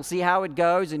luck, we'll see how it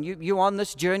goes, and you're on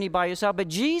this journey by yourself. But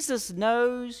Jesus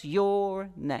knows your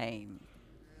name.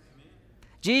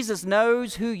 Jesus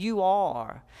knows who you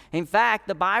are. In fact,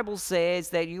 the Bible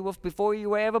says that before you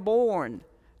were ever born,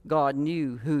 God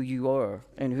knew who you were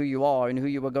and who you are and who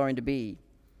you were going to be.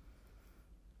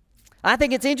 I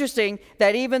think it's interesting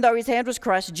that even though his hand was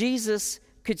crushed, Jesus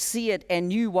could see it and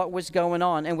knew what was going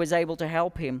on and was able to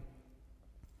help him.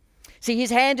 See,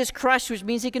 his hand is crushed, which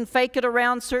means he can fake it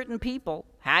around certain people.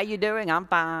 How you doing? I'm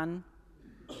fine.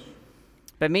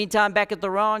 But meantime, back at the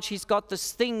ranch, he's got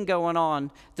this thing going on,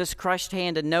 this crushed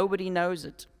hand, and nobody knows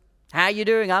it. How you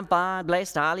doing? I'm fine,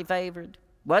 blessed, highly favored.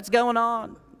 What's going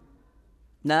on?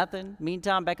 Nothing.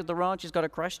 Meantime, back at the ranch, he's got a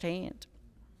crushed hand.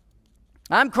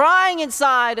 I'm crying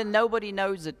inside, and nobody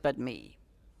knows it but me.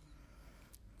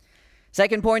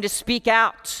 Second point is speak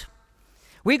out.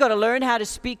 We got to learn how to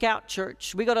speak out,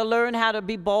 church. We got to learn how to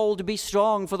be bold, to be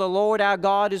strong, for the Lord our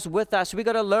God is with us. We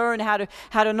got to learn how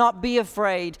to not be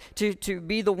afraid, to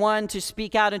be the one to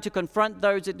speak out and to confront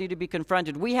those that need to be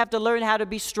confronted. We have to learn how to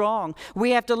be strong.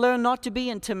 We have to learn not to be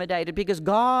intimidated, because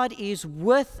God is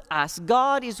with us.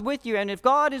 God is with you, and if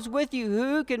God is with you,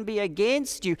 who can be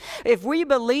against you? If we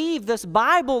believe this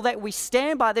Bible that we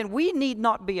stand by, then we need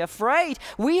not be afraid.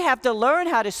 We have to learn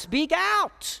how to speak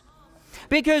out.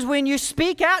 Because when you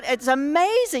speak out, it's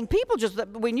amazing.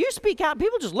 When you speak out,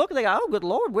 people just look and they go, oh, good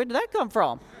Lord, where did that come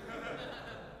from?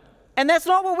 And that's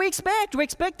not what we expect. We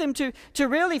expect them to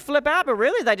really flip out, but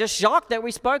really they're just shocked that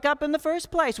we spoke up in the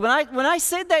first place. When I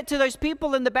said that to those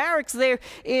people in the barracks there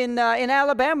in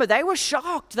Alabama, they were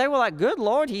shocked. They were like, good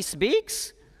Lord, he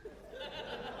speaks?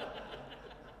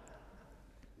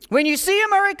 When you see a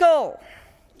miracle,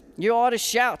 you ought to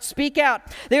shout, speak out.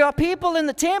 There are people in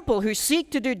the temple who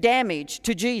seek to do damage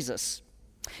to Jesus.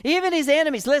 Even his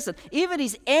enemies, listen, even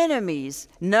his enemies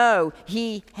know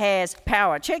he has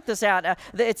power. Check this out.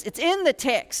 It's in the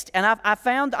text, and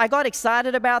I got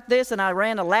excited about this, and I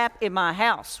ran a lap in my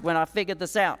house when I figured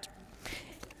this out.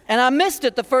 And I missed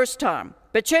it the first time.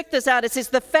 But check this out. It says,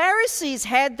 the Pharisees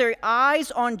had their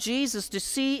eyes on Jesus to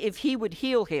see if he would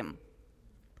heal him.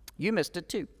 You missed it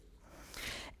too.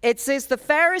 It says the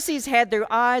Pharisees had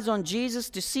their eyes on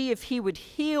Jesus to see if he would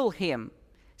heal him.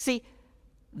 See,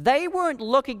 they weren't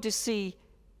looking to see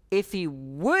if he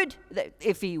could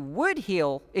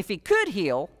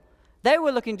heal. They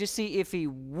were looking to see if he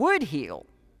would heal.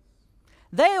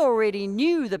 They already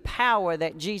knew the power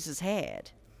that Jesus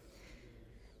had.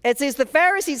 It says the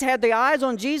Pharisees had their eyes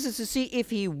on Jesus to see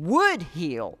if he would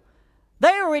heal.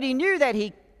 They already knew that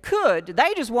he could.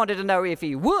 They just wanted to know if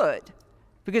he would.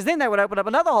 Because then they would open up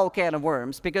another whole can of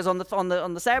worms, because on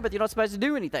the Sabbath you're not supposed to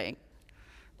do anything,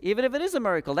 even if it is a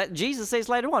miracle. That Jesus says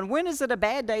later on, when is it a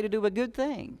bad day to do a good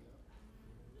thing?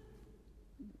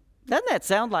 Doesn't that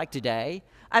sound like today?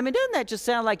 I mean, doesn't that just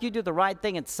sound like you do the right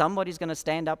thing and somebody's going to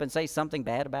stand up and say something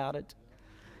bad about it?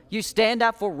 You stand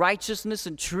up for righteousness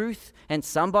and truth, and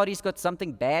somebody's got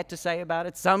something bad to say about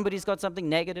it. Somebody's got something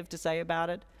negative to say about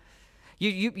it.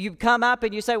 You come up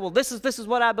and you say, well, this is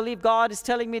what I believe God is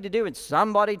telling me to do. And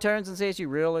somebody turns and says, you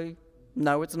really?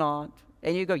 No, it's not.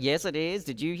 And you go, yes, it is.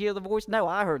 Did you hear the voice? No,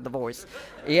 I heard the voice.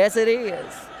 Yes, it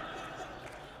is.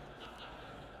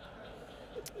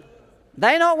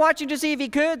 They're not watching to see if he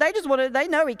could. They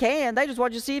know he can. They just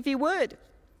want to see if he would.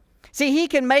 See, he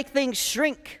can make things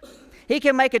shrink. He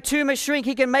can make a tumor shrink.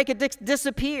 He can make it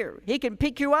disappear. He can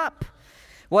pick you up.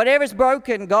 Whatever's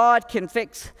broken, God can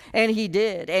fix, and he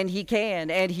did, and he can,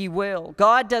 and he will.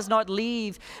 God does not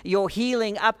leave your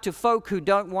healing up to folk who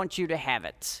don't want you to have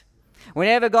it.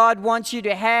 Whenever God wants you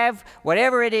to have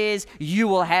whatever it is, you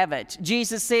will have it.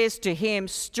 Jesus says to him,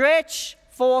 stretch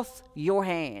forth your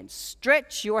hand.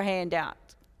 Stretch your hand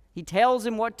out. He tells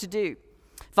him what to do.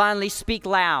 Finally, speak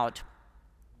loud.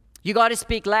 You got to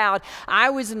speak loud. I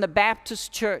was in the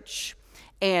Baptist church,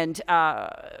 and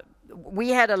we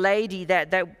had a lady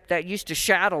that used to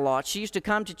shout a lot. She used to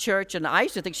come to church, and I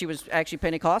used to think she was actually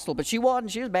Pentecostal, but she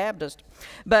wasn't. She was Baptist.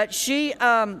 But she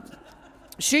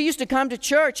used to come to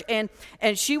church, and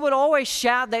she would always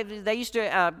shout. They used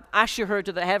to usher her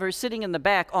to have her sitting in the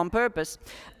back on purpose,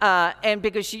 and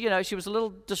because she was a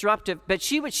little disruptive. But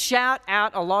she would shout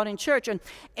out a lot in church,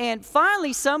 and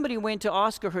finally somebody went to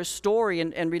ask her story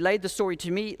and relayed the story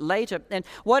to me later. And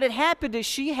what had happened is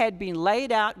she had been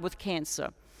laid out with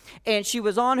cancer. And she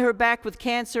was on her back with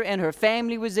cancer, and her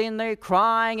family was in there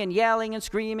crying and yelling and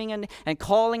screaming and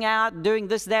calling out and doing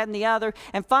this, that, and the other.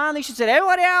 And finally she said,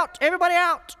 everybody out, everybody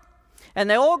out. And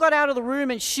they all got out of the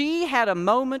room, and she had a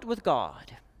moment with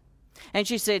God. And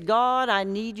she said, God, I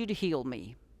need you to heal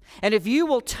me. And if you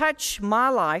will touch my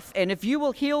life, and if you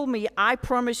will heal me, I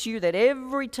promise you that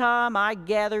every time I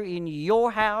gather in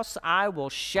your house, I will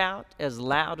shout as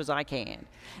loud as I can.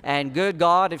 And good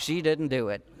God, if she didn't do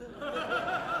it.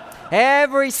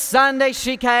 Every Sunday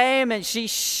she came and she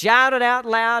shouted out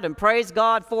loud and praised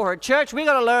God for her church. We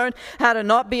got to learn how to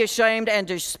not be ashamed and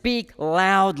to speak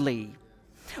loudly.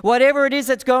 Whatever it is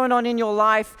that's going on in your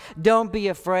life, don't be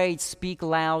afraid. Speak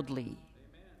loudly.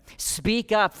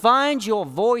 Speak up. Find your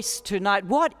voice tonight.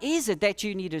 What is it that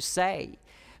you need to say?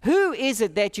 Who is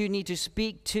it that you need to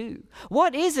speak to?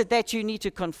 What is it that you need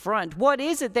to confront? What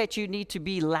is it that you need to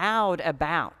be loud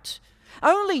about?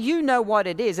 Only you know what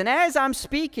it is. And as I'm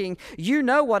speaking, you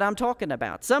know what I'm talking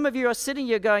about. Some of you are sitting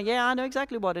here going, yeah, I know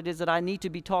exactly what it is that I need to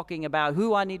be talking about,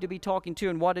 who I need to be talking to,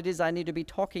 and what it is I need to be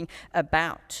talking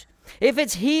about. If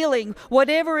it's healing,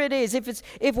 whatever it is,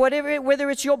 whether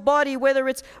it's your body, whether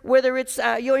it's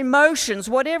your emotions,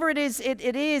 whatever it is,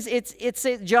 it's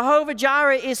Jehovah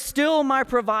Jireh is still my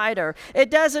provider.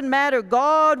 It doesn't matter.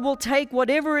 God will take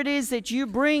whatever it is that you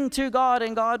bring to God,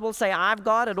 and God will say, I've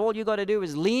got it. All you got to do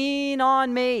is lean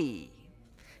on me.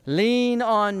 Lean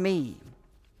on me.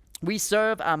 We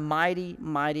serve a mighty,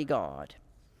 mighty God.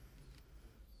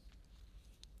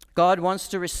 God wants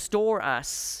to restore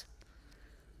us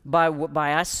by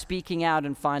us speaking out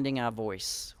and finding our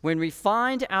voice. When we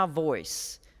find our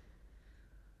voice,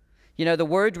 the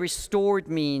word restored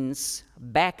means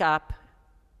back up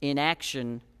in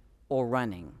action or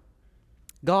running.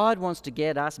 God wants to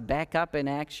get us back up in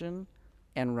action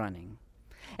and running.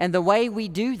 And the way we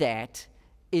do that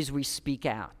is we speak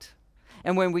out.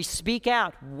 And when we speak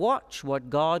out, watch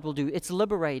what God will do. It's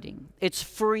liberating. It's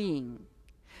freeing.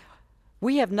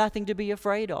 We have nothing to be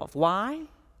afraid of. Why?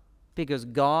 Because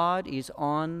God is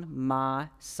on my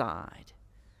side.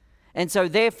 And so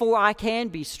therefore I can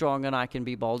be strong and I can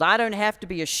be bold. I don't have to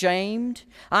be ashamed.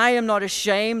 I am not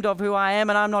ashamed of who I am,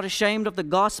 and I'm not ashamed of the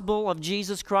gospel of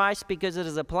Jesus Christ, because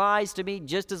it applies to me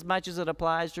just as much as it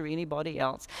applies to anybody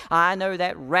else. I know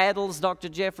that rattles Dr.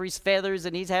 Jeffrey's feathers,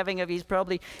 and he's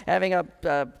probably having a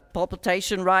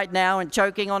palpitation right now and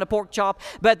choking on a pork chop.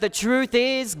 But the truth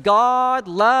is, God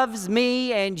loves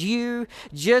me and you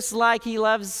just like he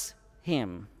loves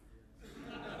him.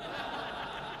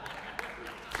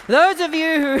 Those of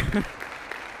you who...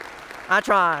 I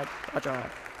tried.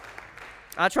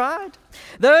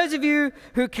 Those of you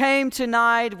who came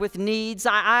tonight with needs,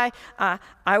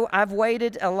 I've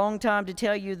waited a long time to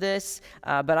tell you this,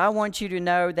 but I want you to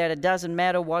know that it doesn't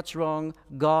matter what's wrong,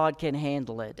 God can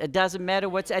handle it. It doesn't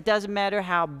matter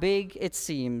how big it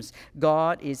seems,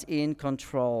 God is in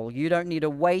control. You don't need to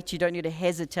wait, you don't need to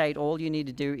hesitate. All you need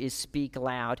to do is speak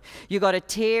loud. You got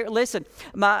to listen,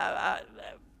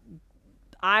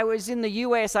 I was in the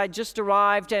U.S., I just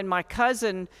arrived, and my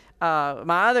cousin,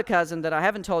 my other cousin that I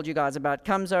haven't told you guys about,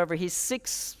 comes over. He was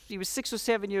 6 or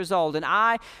 7 years old, and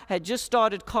I had just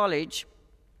started college,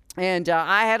 and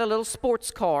I had a little sports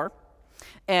car,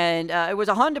 and it was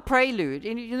a Honda Prelude,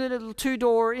 a little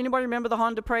two-door. Anybody remember the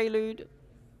Honda Prelude?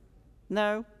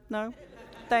 No?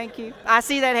 Thank you. I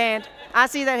see that hand.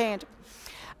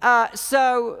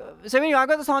 So anyway, I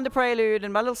got this Honda Prelude,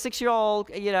 and my little 6-year-old,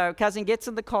 cousin gets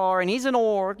in the car, and he's an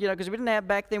oar, because we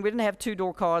didn't have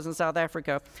two-door cars in South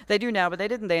Africa. They do now, but they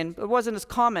didn't then. It wasn't as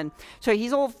common. So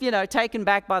he's all, taken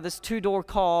back by this two-door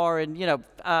car, and,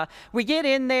 we get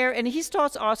in there, and he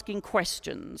starts asking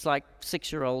questions like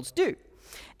 6-year-olds do.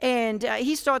 And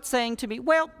he starts saying to me,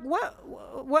 well,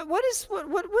 what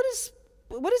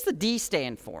does the D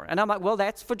stand for? And I'm like, well,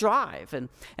 that's for drive.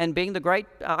 And being the great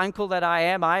uncle that I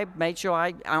am, I made sure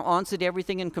I answered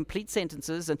everything in complete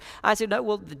sentences. And I said, no,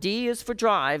 well, the D is for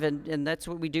drive, and that's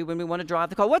what we do when we want to drive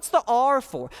the car. What's the R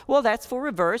for? Well, that's for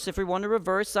reverse. If we want to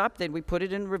reverse up, then we put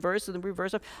it in reverse and then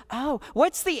reverse up. Oh,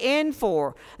 what's the N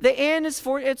for? The N is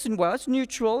for, it's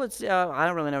neutral. It's I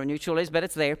don't really know what neutral is, but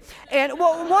it's there. And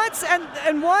well, what's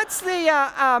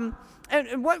the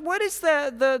And what is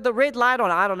the red light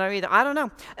on? I don't know either. I don't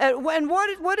know. And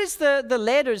what is the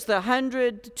letters, the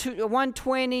 100,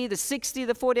 120, the 60,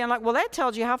 the 40? I'm like, well, that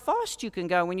tells you how fast you can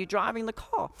go when you're driving the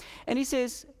car. And he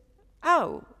says,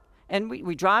 oh. And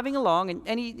we're driving along,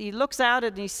 and he looks out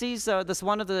and he sees this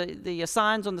one of the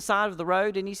signs on the side of the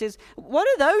road, and he says, what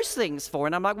are those things for?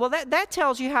 And I'm like, well, that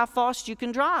tells you how fast you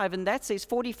can drive. And that says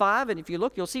 45, and if you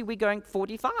look, you'll see we're going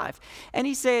 45. And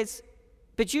he says,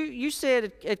 but you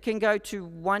said it can go to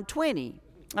 120.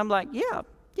 I'm like, yeah.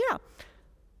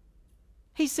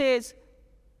 He says,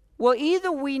 well,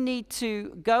 either we need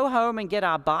to go home and get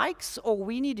our bikes, or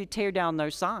we need to tear down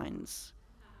those signs.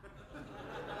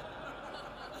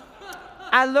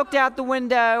 I looked out the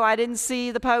window. I didn't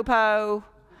see the po-po.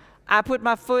 I put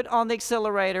my foot on the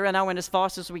accelerator, and I went as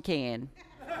fast as we can.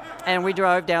 And we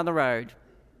drove down the road.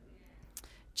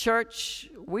 Church,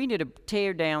 we need to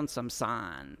tear down some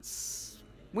signs.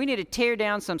 We need to tear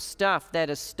down some stuff that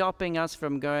is stopping us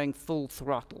from going full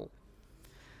throttle.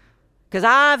 Because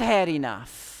I've had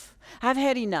enough.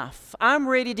 I'm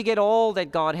ready to get all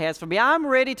that God has for me. I'm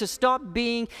ready to stop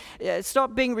being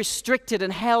restricted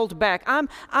and held back.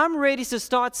 I'm ready to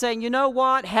start saying, you know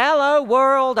what? Hello,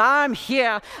 world. I'm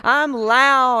here. I'm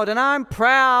loud and I'm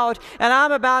proud and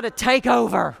I'm about to take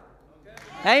over.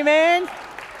 Okay. Amen.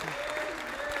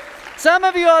 Some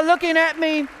of you are looking at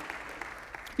me.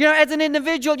 As an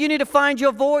individual, you need to find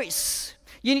your voice.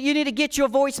 You need to get your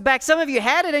voice back. Some of you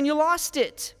had it and you lost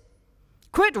it.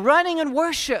 Quit running and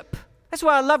worship. That's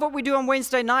why I love what we do on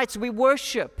Wednesday nights. We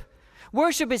worship.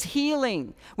 Worship is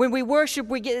healing. When we worship,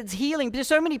 it's healing. Because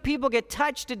so many people get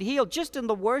touched and healed just in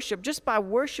the worship, just by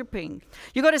worshiping.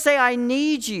 You got to say, I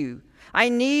need you. I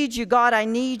need you, God. I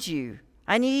need you.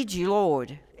 I need you,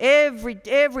 Lord.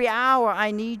 Every hour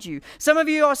I need you. Some of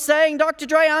you are saying, Dr.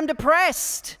 Dre, I'm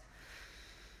depressed.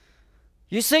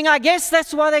 You sing, I guess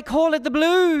that's why they call it the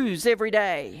blues every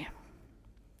day.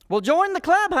 Well, join the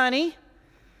club, honey.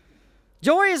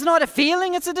 Joy is not a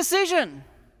feeling, it's a decision.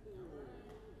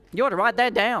 You ought to write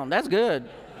that down. That's good.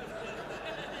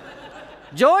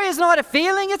 Joy is not a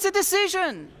feeling, it's a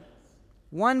decision.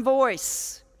 One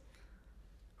voice.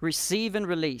 Receive and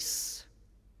release.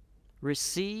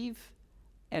 Receive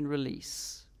and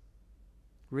release.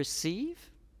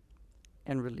 Receive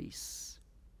and release.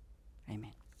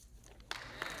 Amen.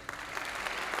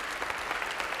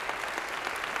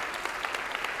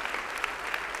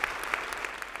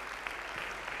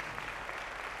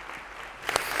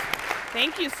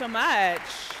 Thank you so much.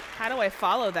 How do I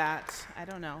follow that? I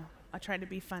don't know. I tried to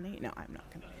be funny. No, I'm not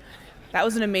going to. That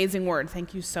was an amazing word.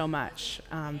 Thank you so much.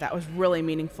 That was really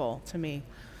meaningful to me.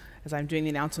 As I'm doing the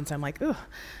announcements, I'm like, ooh.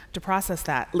 to process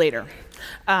that later.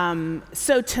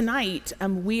 So tonight,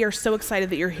 we are so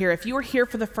excited that you're here. If you are here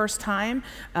for the first time,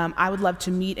 I would love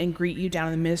to meet and greet you down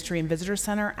in the Ministry and Visitor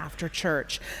Center after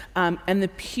church. And the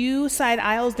pew side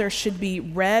aisles, there should be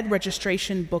red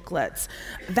registration booklets.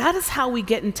 That is how we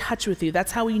get in touch with you.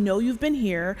 That's how we know you've been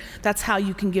here. That's how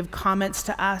you can give comments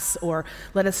to us or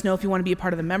let us know if you want to be a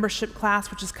part of the membership class,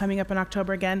 which is coming up in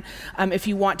October again. If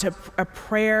you want a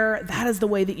prayer, that is the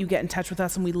way that you get in touch with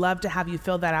us, and we love to have you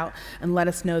fill that out and let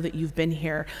us know that you've been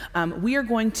here. We are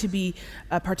going to be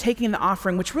partaking in the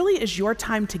offering, which really is your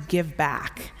time to give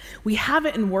back. We have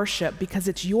it in worship because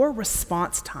it's your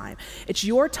response time. It's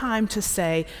your time to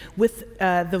say, with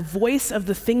the voice of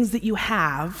the things that you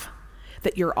have,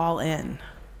 that you're all in.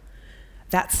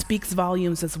 That speaks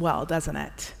volumes as well, doesn't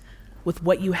it? With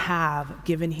what you have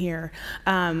given here.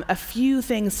 A few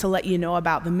things to let you know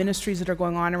about the ministries that are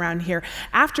going on around here.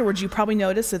 Afterwards, you probably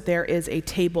noticed that there is a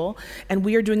table, and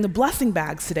we are doing the blessing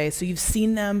bags today. So you've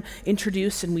seen them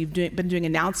introduced, and we've been doing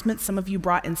announcements. Some of you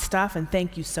brought in stuff, and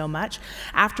thank you so much.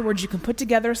 Afterwards, you can put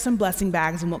together some blessing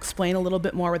bags, and we'll explain a little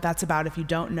bit more what that's about if you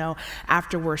don't know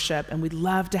after worship, and we'd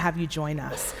love to have you join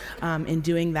us in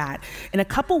doing that. In a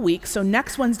couple weeks, so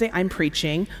next Wednesday, I'm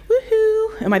preaching.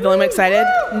 Woohoo! Am I the only one excited?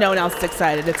 No one else is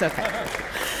excited. It's okay.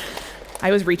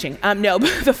 I was reaching. No,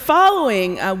 but the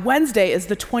following Wednesday is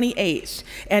the 28th.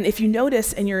 And if you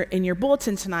notice in your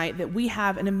bulletin tonight that we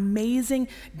have an amazing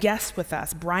guest with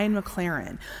us, Brian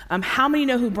McLaren. How many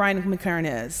know who Brian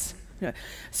McLaren is?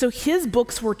 So his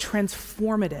books were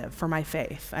transformative for my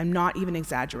faith. I'm not even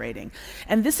exaggerating.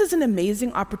 And this is an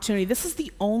amazing opportunity. This is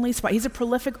the only spot. He's a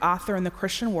prolific author in the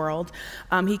Christian world.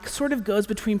 He sort of goes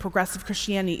between progressive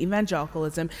Christianity,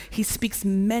 evangelicalism. He speaks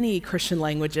many Christian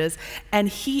languages,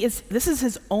 and this is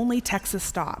his only Texas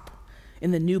stop in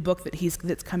the new book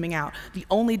that's coming out, the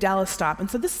only Dallas stop. And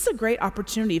so this is a great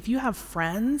opportunity. If you have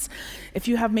friends, if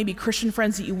you have maybe Christian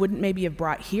friends that you wouldn't maybe have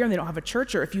brought here and they don't have a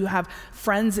church, or if you have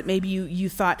friends that maybe you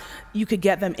thought you could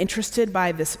get them interested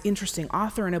by this interesting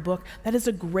author in a book, that is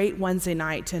a great Wednesday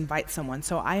night to invite someone.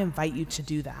 So I invite you to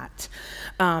do that.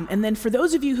 And then for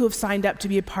those of you who have signed up to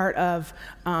be a part of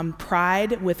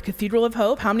Pride with Cathedral of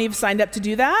Hope, how many have signed up to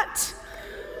do that?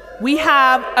 We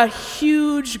have a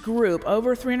huge group,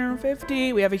 over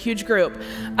 350. We have a huge group.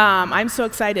 I'm so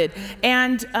excited.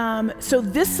 And so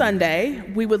this Sunday,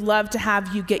 we would love to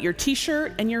have you get your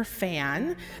t-shirt and your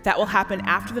fan. That will happen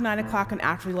after the 9 o'clock and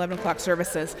after the 11 o'clock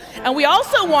services. And we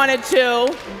also wanted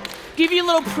to give you a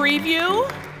little preview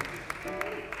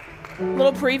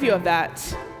of that.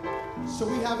 So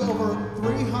we have over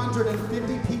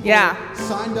 350 people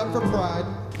signed up for Pride.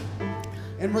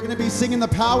 And we're going to be singing The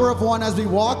Power of One as we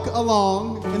walk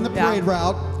along in the parade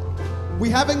route. We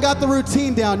haven't got the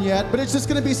routine down yet, but it's just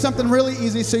going to be something really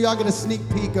easy so y'all get a sneak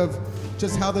peek of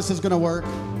just how this is going to work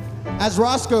as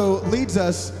Roscoe leads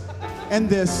us in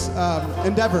this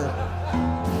endeavor.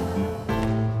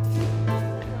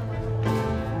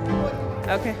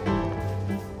 Okay.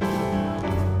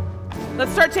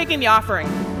 Let's start taking the offering.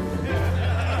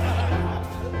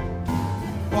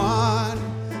 One.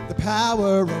 The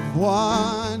power of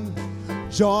one,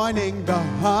 joining the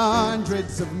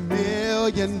hundreds of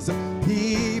millions of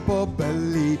people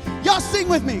believe. Y'all sing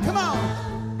with me, come on.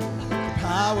 The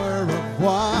power of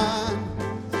one,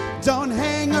 don't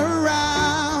hang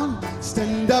around,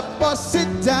 stand up or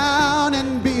sit down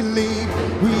and believe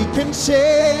we can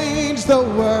change the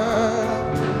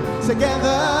world.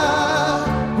 Together,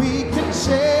 we can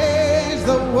change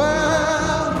the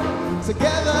world.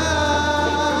 Together.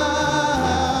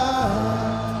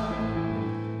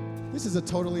 This is a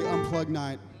totally unplugged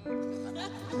night.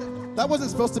 That wasn't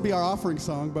supposed to be our offering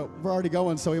song, but we're already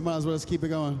going, so we might as well just keep it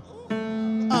going.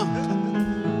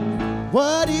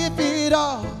 What if it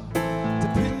all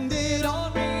depended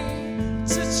on me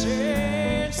to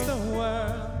change the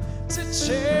world, to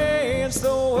change the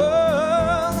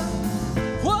world?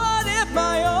 What if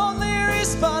my only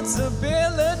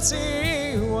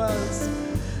responsibility was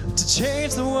to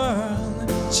change the world,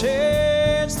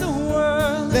 change the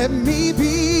world? Let me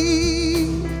be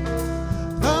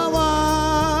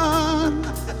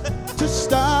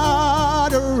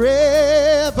start a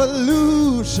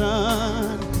revolution.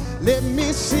 Let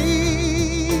me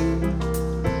sing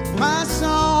my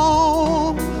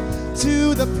song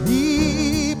to the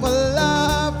people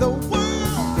of the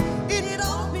world. It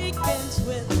all begins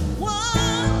with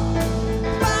one,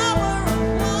 power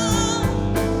of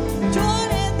one,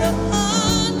 joining the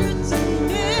hundreds and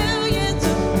millions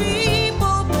of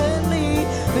people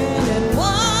believing in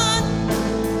one,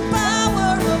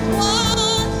 power of one.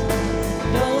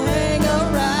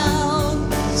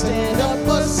 Stand up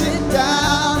or sit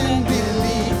down and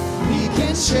believe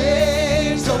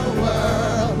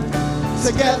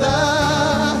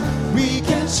Together we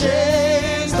can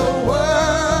change the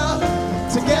world.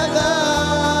 Together.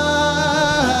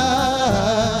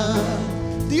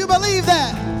 Do you believe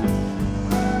that?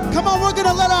 Come on, we're going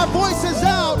to let our voices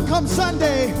out come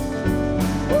Sunday.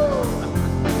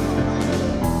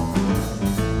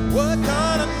 What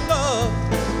kind of love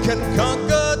can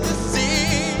conquer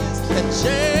disease, can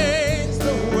change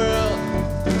the world,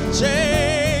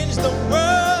 change the world?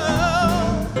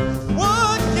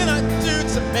 What can I do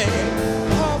to make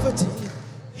poverty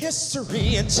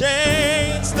history and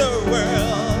change the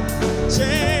world,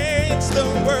 change the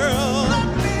world? Let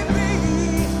me be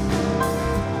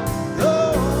the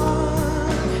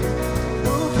one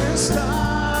who can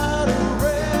start a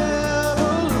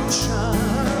revolution.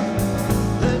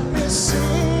 Let me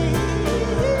sing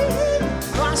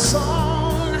my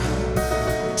song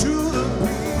to the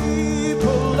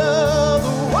people of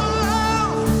the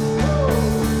world,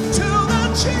 to the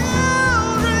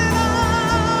children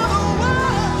of the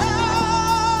world.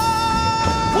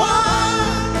 One,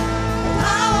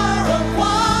 power of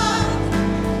one,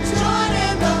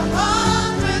 joining the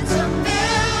hundreds of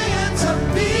millions of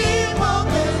people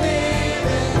believing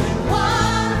in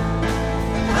one.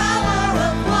 Power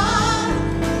of one,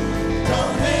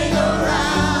 don't hang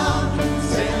around,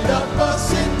 stand up or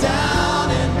sit down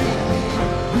and believe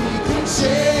we can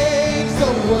change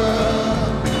the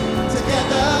world.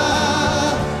 Together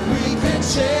we can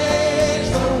change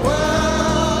the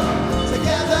world.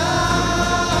 Together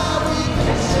we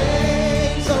can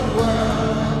change the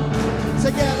world.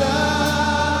 Together.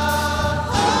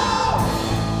 Oh,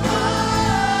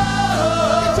 oh,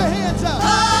 get your hands up.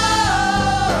 Oh,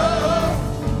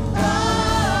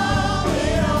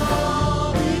 we'll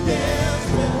all be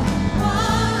dancing.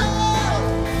 One,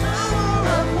 power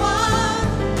of one,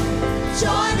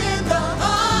 joining the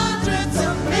hundreds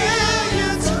of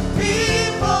millions of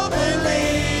people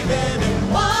believing in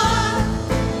one.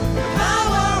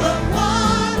 Power of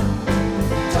one,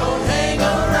 don't hang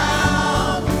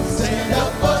around, stand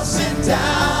up or sit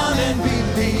down and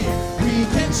believe we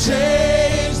can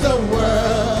change the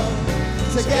world.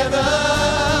 Together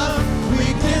we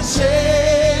can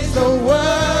change the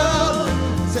world.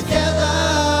 Together.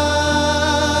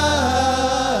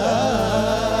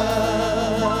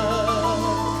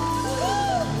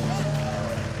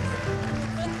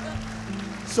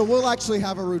 So we'll actually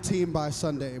have a routine by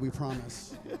Sunday, we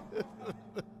promise.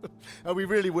 Oh, we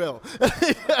really will.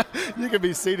 You can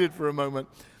be seated for a moment.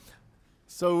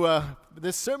 So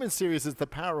this sermon series is The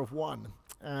Power of One,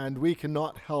 and we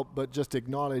cannot help but just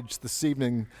acknowledge this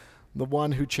evening the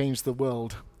one who changed the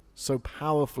world so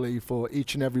powerfully for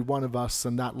each and every one of us,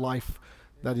 and that life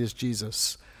that is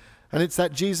Jesus. And it's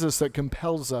that Jesus that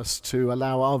compels us to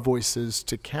allow our voices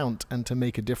to count and to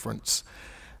make a difference.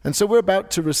 And so we're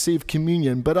about to receive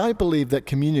communion, but I believe that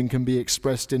communion can be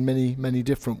expressed in many, many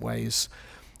different ways.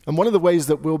 And one of the ways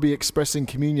that we'll be expressing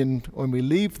communion when we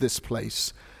leave this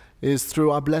place is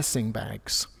through our blessing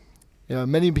bags. You know,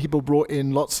 many people brought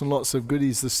in lots and lots of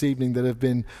goodies this evening that have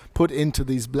been put into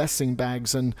these blessing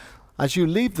bags. And as you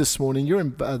leave this morning,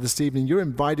 this evening, you're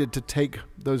invited to take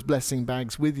those blessing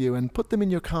bags with you and put them in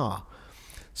your car,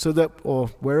 so that, or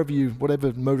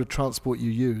whatever mode of transport you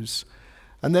use.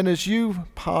 And then as you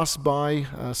pass by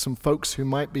some folks who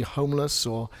might be homeless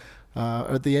or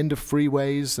at the end of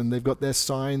freeways and they've got their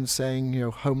signs saying,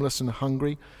 homeless and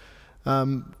hungry,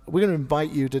 we're going to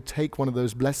invite you to take one of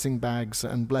those blessing bags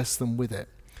and bless them with it.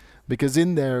 Because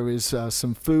in there is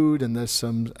some food and there's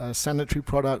some sanitary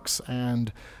products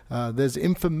and there's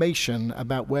information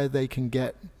about where they can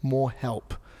get more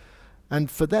help.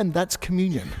 And for them, that's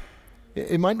communion.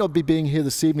 It might not be being here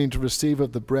this evening to receive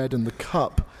of the bread and the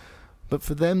cup, but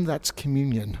for them, that's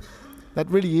communion. That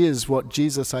really is what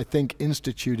Jesus, I think,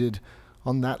 instituted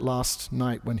on that last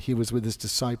night when he was with his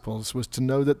disciples, was to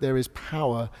know that there is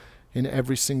power in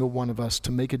every single one of us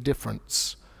to make a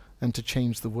difference and to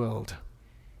change the world.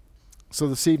 So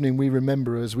this evening we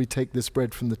remember as we take this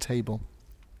bread from the table,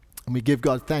 and we give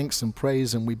God thanks and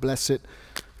praise, and we bless it,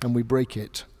 and we break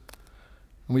it.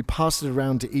 And we pass it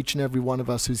around to each and every one of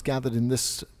us who's gathered in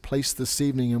this place this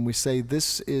evening, and we say,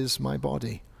 "This is my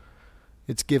body.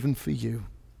 It's given for you.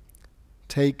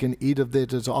 Take and eat of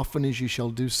it as often as you shall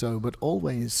do so, but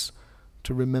always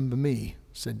to remember me,"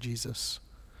 said Jesus.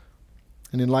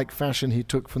 And in like fashion, he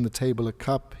took from the table a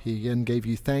cup. He again gave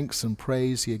you thanks and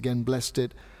praise. He again blessed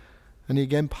it. And he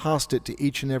again passed it to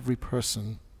each and every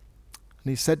person. And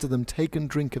he said to them, "Take and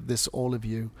drink of this, all of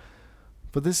you,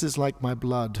 for this is like my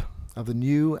blood of the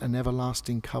new and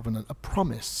everlasting covenant, a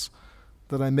promise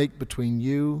that I make between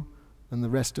you and the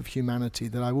rest of humanity,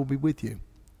 that I will be with you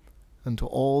unto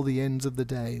all the ends of the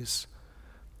days.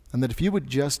 And that if you would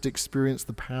just experience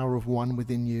the power of one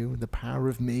within you, the power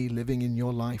of me living in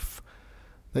your life,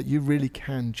 that you really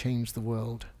can change the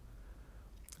world.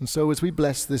 And so as we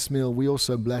bless this meal, we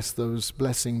also bless those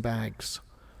blessing bags,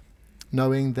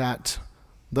 knowing that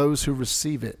those who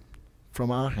receive it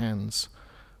from our hands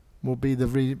will be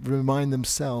remind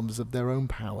themselves of their own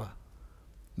power,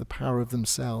 the power of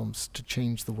themselves to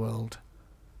change the world.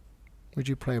 Would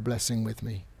you pray a blessing with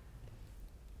me?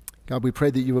 God, we pray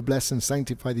that you will bless and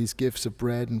sanctify these gifts of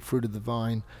bread and fruit of the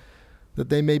vine, that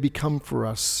they may become for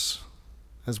us,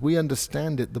 as we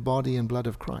understand it, the body and blood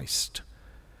of Christ.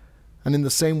 And in the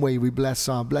same way, we bless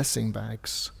our blessing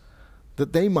bags,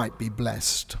 that they might be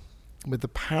blessed with the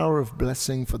power of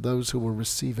blessing for those who will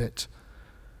receive it.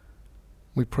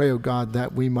 We pray, O God,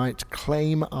 that we might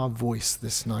claim our voice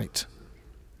this night,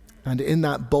 and in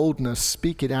that boldness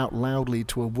speak it out loudly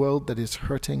to a world that is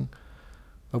hurting,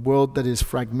 a world that is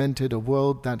fragmented, a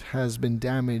world that has been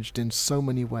damaged in so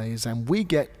many ways. And we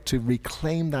get to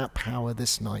reclaim that power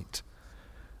this night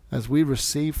as we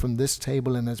receive from this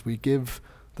table and as we give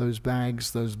those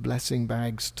bags, those blessing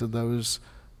bags, to those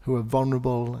who are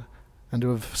vulnerable and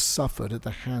who have suffered at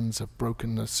the hands of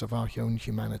brokenness of our own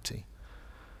humanity.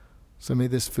 So may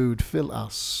this food fill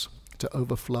us to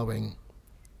overflowing,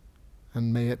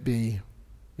 and may it be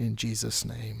in Jesus'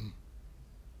 name.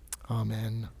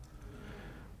 Amen.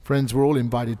 Friends, we're all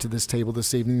invited to this table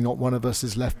this evening. Not one of us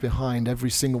is left behind. Every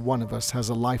single one of us has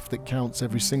a life that counts.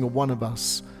 Every single one of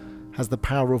us has the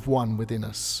power of one within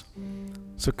us.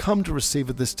 So come to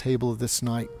receive at this table this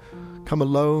night. Come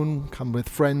alone, come with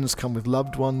friends, come with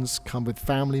loved ones, come with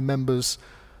family members.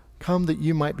 Come that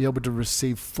you might be able to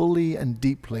receive fully and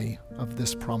deeply of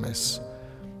this promise.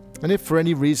 And if for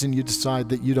any reason you decide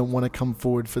that you don't want to come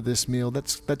forward for this meal,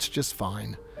 that's just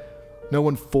fine. No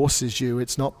one forces you.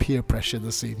 It's not peer pressure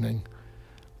this evening.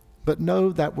 But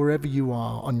know that wherever you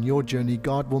are on your journey,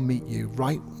 God will meet you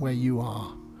right where you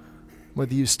are,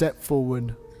 whether you step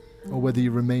forward or whether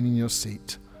you remain in your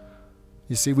seat.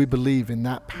 You see, we believe in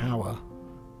that power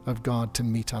of God to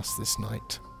meet us this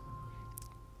night.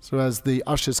 So as the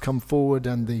ushers come forward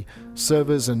and the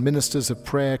servers and ministers of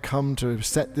prayer come to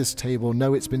set this table,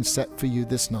 know it's been set for you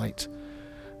this night.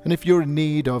 And if you're in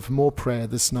need of more prayer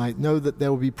this night, know that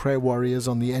there will be prayer warriors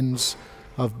on the ends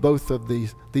of both of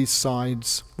these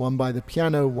sides, one by the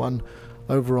piano, one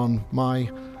over on my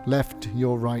left,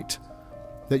 your right,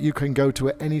 that you can go to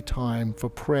at any time for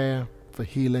prayer, for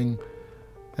healing,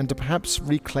 and to perhaps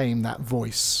reclaim that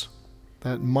voice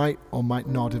that might or might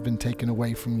not have been taken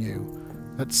away from you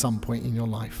at some point in your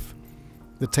life.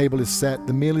 The table is set,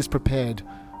 the meal is prepared.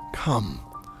 Come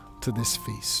to this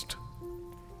feast.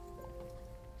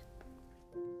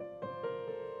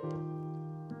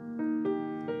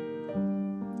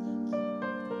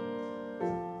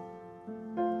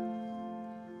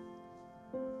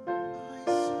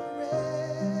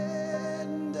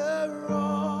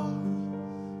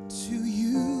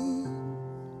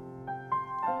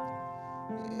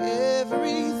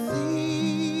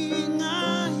 Everything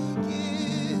I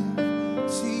give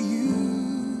to you,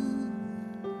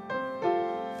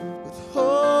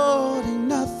 withhold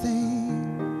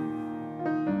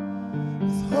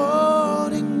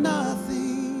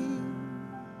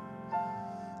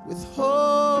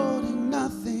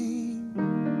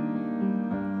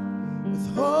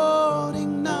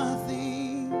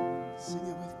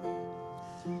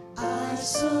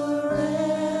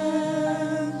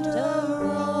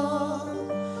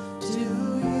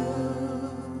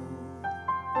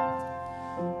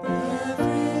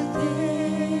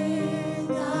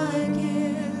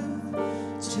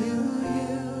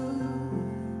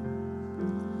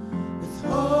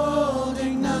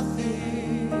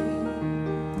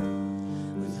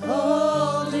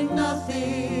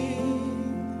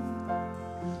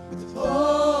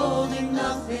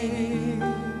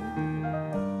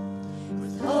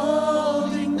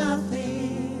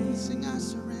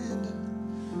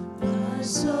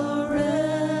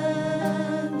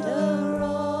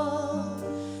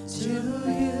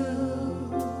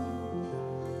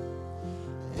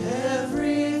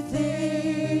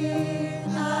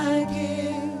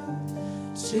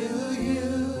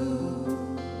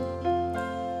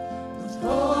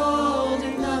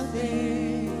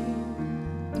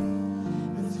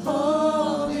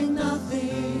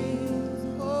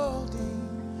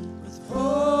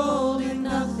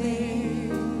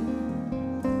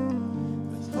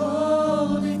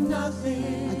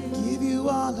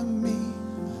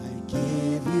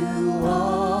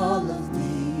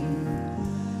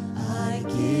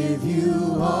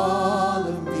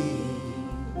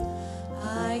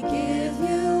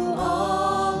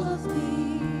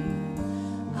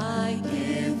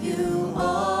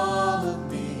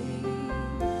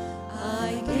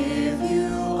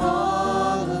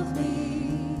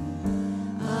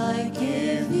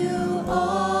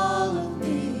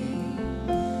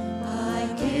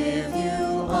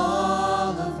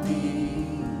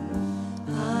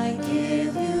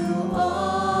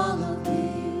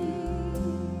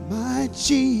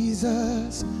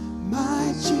Jesus,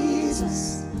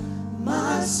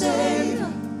 my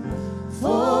Savior,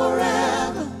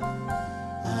 forever.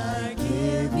 I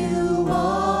give you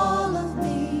all of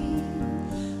me.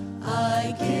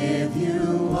 I give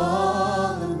you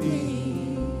all of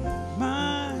me.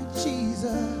 My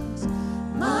Jesus,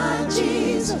 My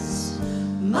Jesus,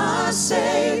 my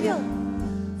Savior,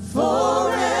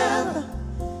 forever.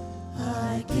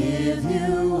 I give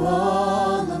you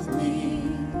all of me.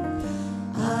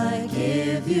 I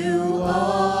give you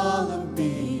all of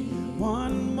me.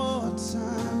 one more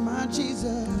time, my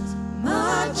Jesus,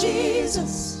 My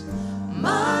Jesus,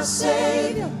 my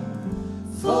Savior,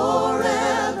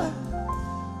 forever.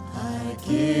 I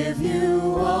give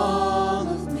you all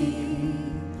of me.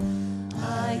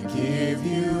 I give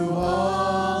you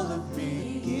all of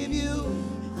me. give you,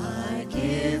 I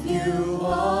give you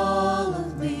all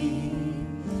of me.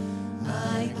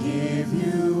 I give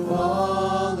you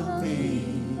all of me.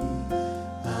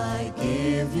 I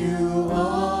give you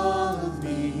all of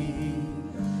me.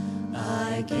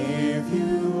 I give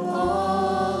you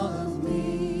all of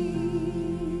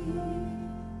me.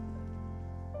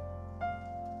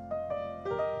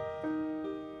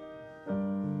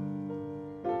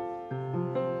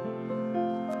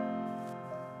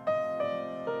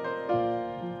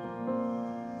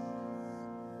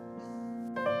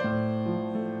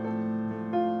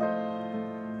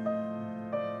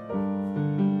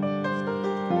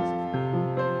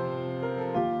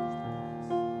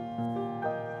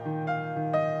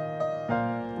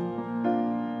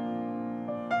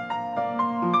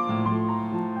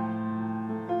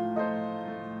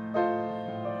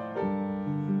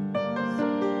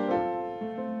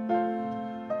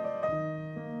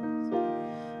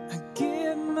 I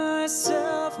give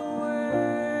myself away.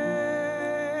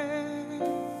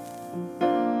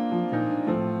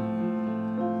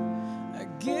 I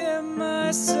give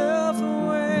myself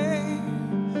away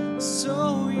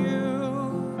so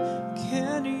you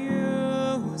can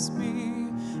use me.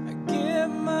 I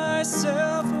give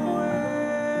myself away.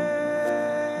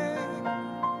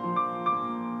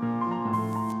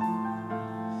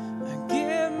 I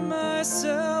give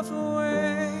myself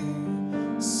away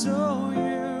so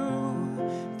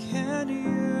you can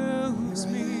use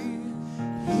me.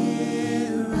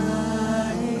 Here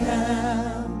I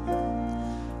am.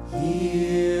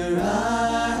 Here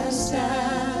I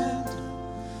stand.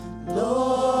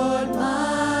 Lord,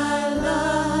 my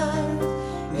life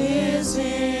is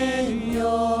in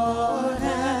your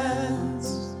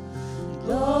hands.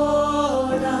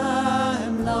 Lord,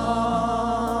 I'm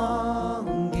longing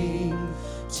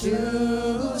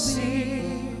to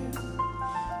see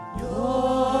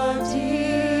your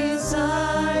desires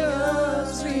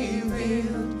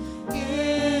revealed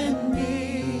in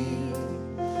me.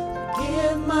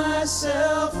 Give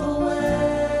myself away.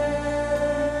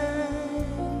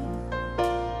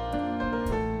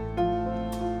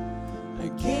 I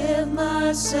give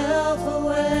myself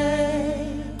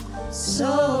away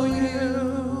so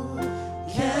you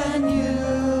can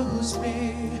use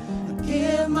me. I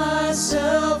give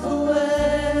myself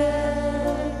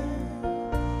away.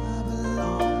 I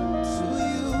belong to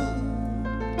you.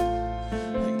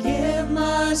 I give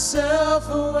myself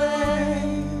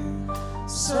away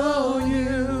so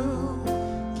you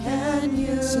can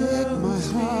use Take my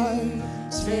me.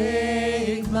 heart,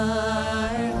 Take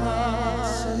my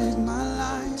heart. take my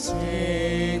life,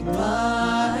 Take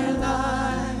my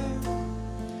life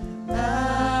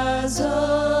as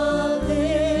a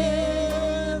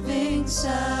living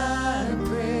sacrifice.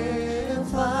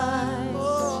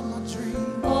 all my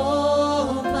dreams,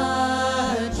 All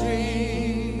my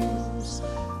dreams,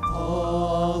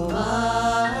 all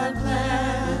my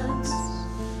plans,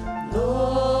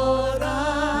 Lord,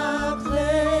 I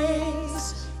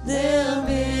place them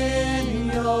in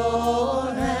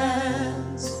your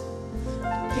hands.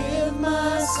 Give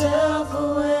myself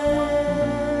away.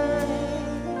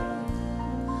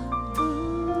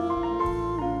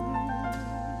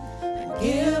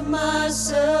 Give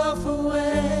myself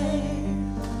away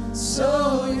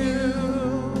so you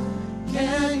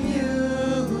can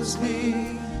use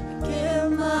me.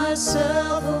 Give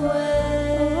myself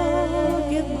away. Oh,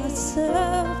 give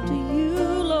myself to you,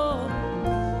 Lord.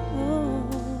 Oh,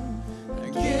 I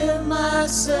give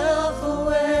myself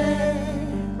away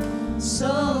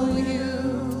so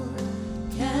you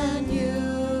can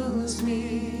use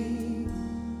me.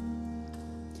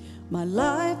 my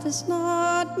life is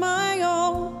not my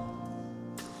own.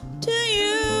 To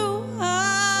you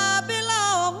I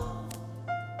belong.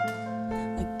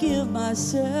 I give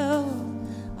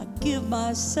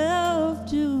myself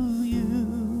to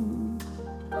you.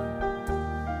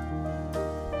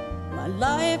 My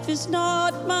life is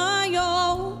not my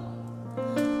own.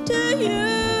 To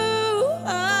you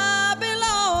I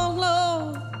belong,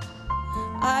 Lord.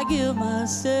 I give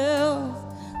myself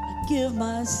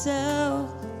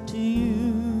to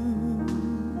you.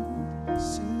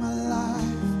 See my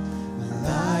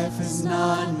life is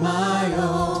not my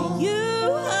own. To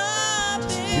you I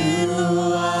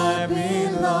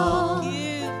belong.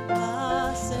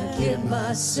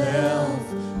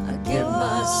 Give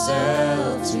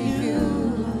myself to you.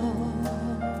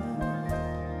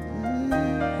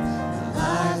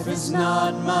 Life is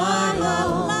not my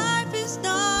own. Life is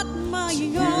not my To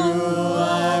you own.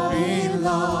 I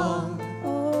belong.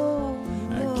 Oh,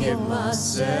 I give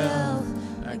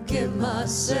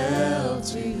myself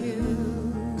to you.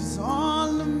 'Cause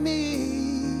all of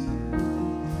me,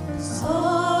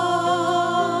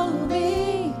 All of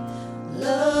me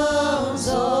loves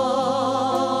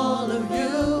all of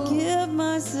you. give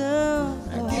myself.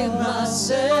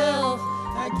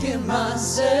 I give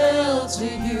myself to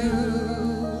you.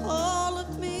 All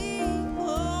of me.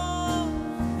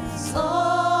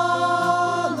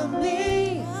 All of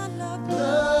me I love you.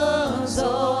 loves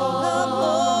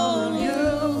all of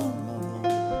you.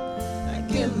 I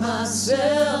give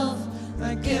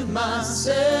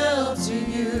myself to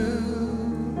you.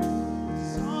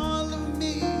 all of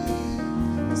me,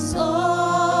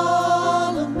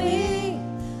 All of me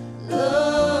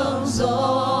loves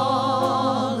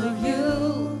all of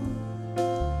you.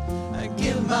 I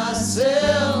give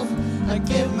myself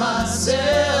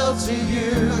to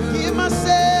you.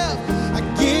 I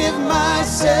give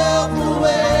myself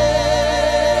away.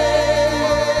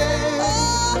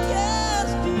 Oh,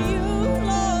 yes, to you,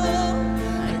 Lord.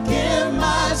 I give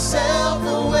myself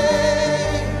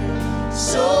away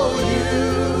so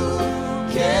you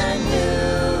can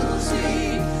use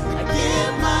me. I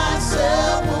give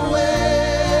myself away.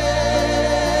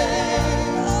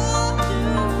 Oh, to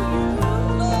you,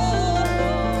 Lord.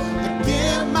 I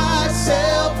give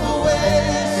myself away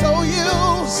so you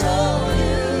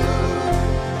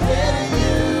can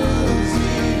use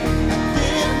me. I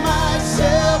give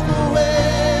myself away.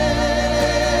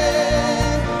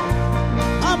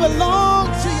 I belong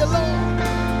to you, Lord.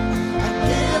 I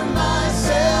give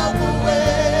myself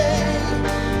away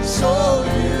so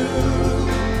you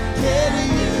can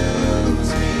use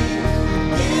me.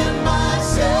 Give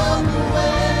myself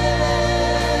away.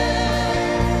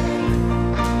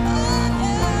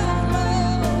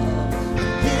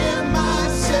 Give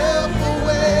myself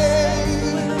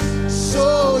away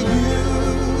so you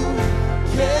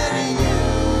can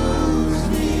use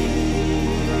me.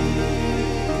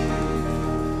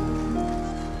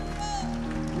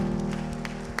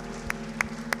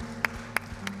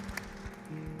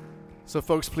 So,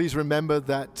 folks, please remember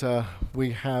that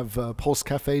we have Pulse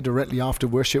Cafe directly after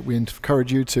worship. We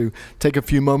encourage you to take a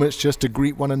few moments just to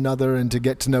greet one another and to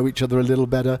get to know each other a little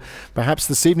better. Perhaps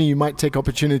this evening you might take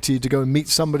opportunity to go and meet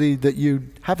somebody that you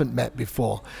haven't met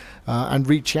before and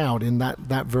reach out in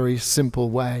that very simple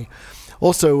way.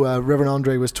 Also, Reverend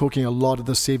Andre was talking a lot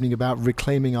this evening about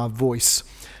reclaiming our voice.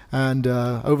 And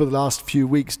over the last few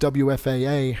weeks,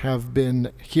 WFAA have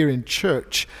been here in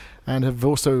church and have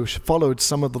also followed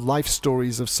some of the life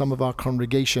stories of some of our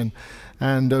congregation.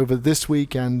 And over this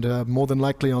week and more than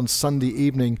likely on Sunday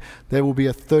evening, there will be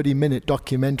a 30-minute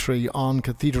documentary on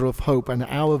Cathedral of Hope and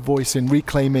our voice in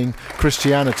reclaiming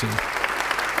Christianity.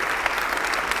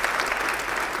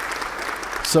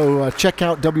 So check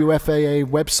out WFAA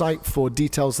website for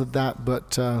details of that,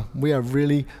 but we are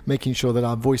really making sure that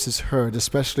our voice is heard,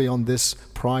 especially on this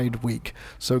Pride Week.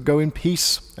 So go in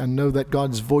peace and know that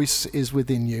God's voice is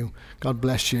within you. God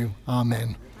bless you.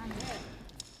 Amen.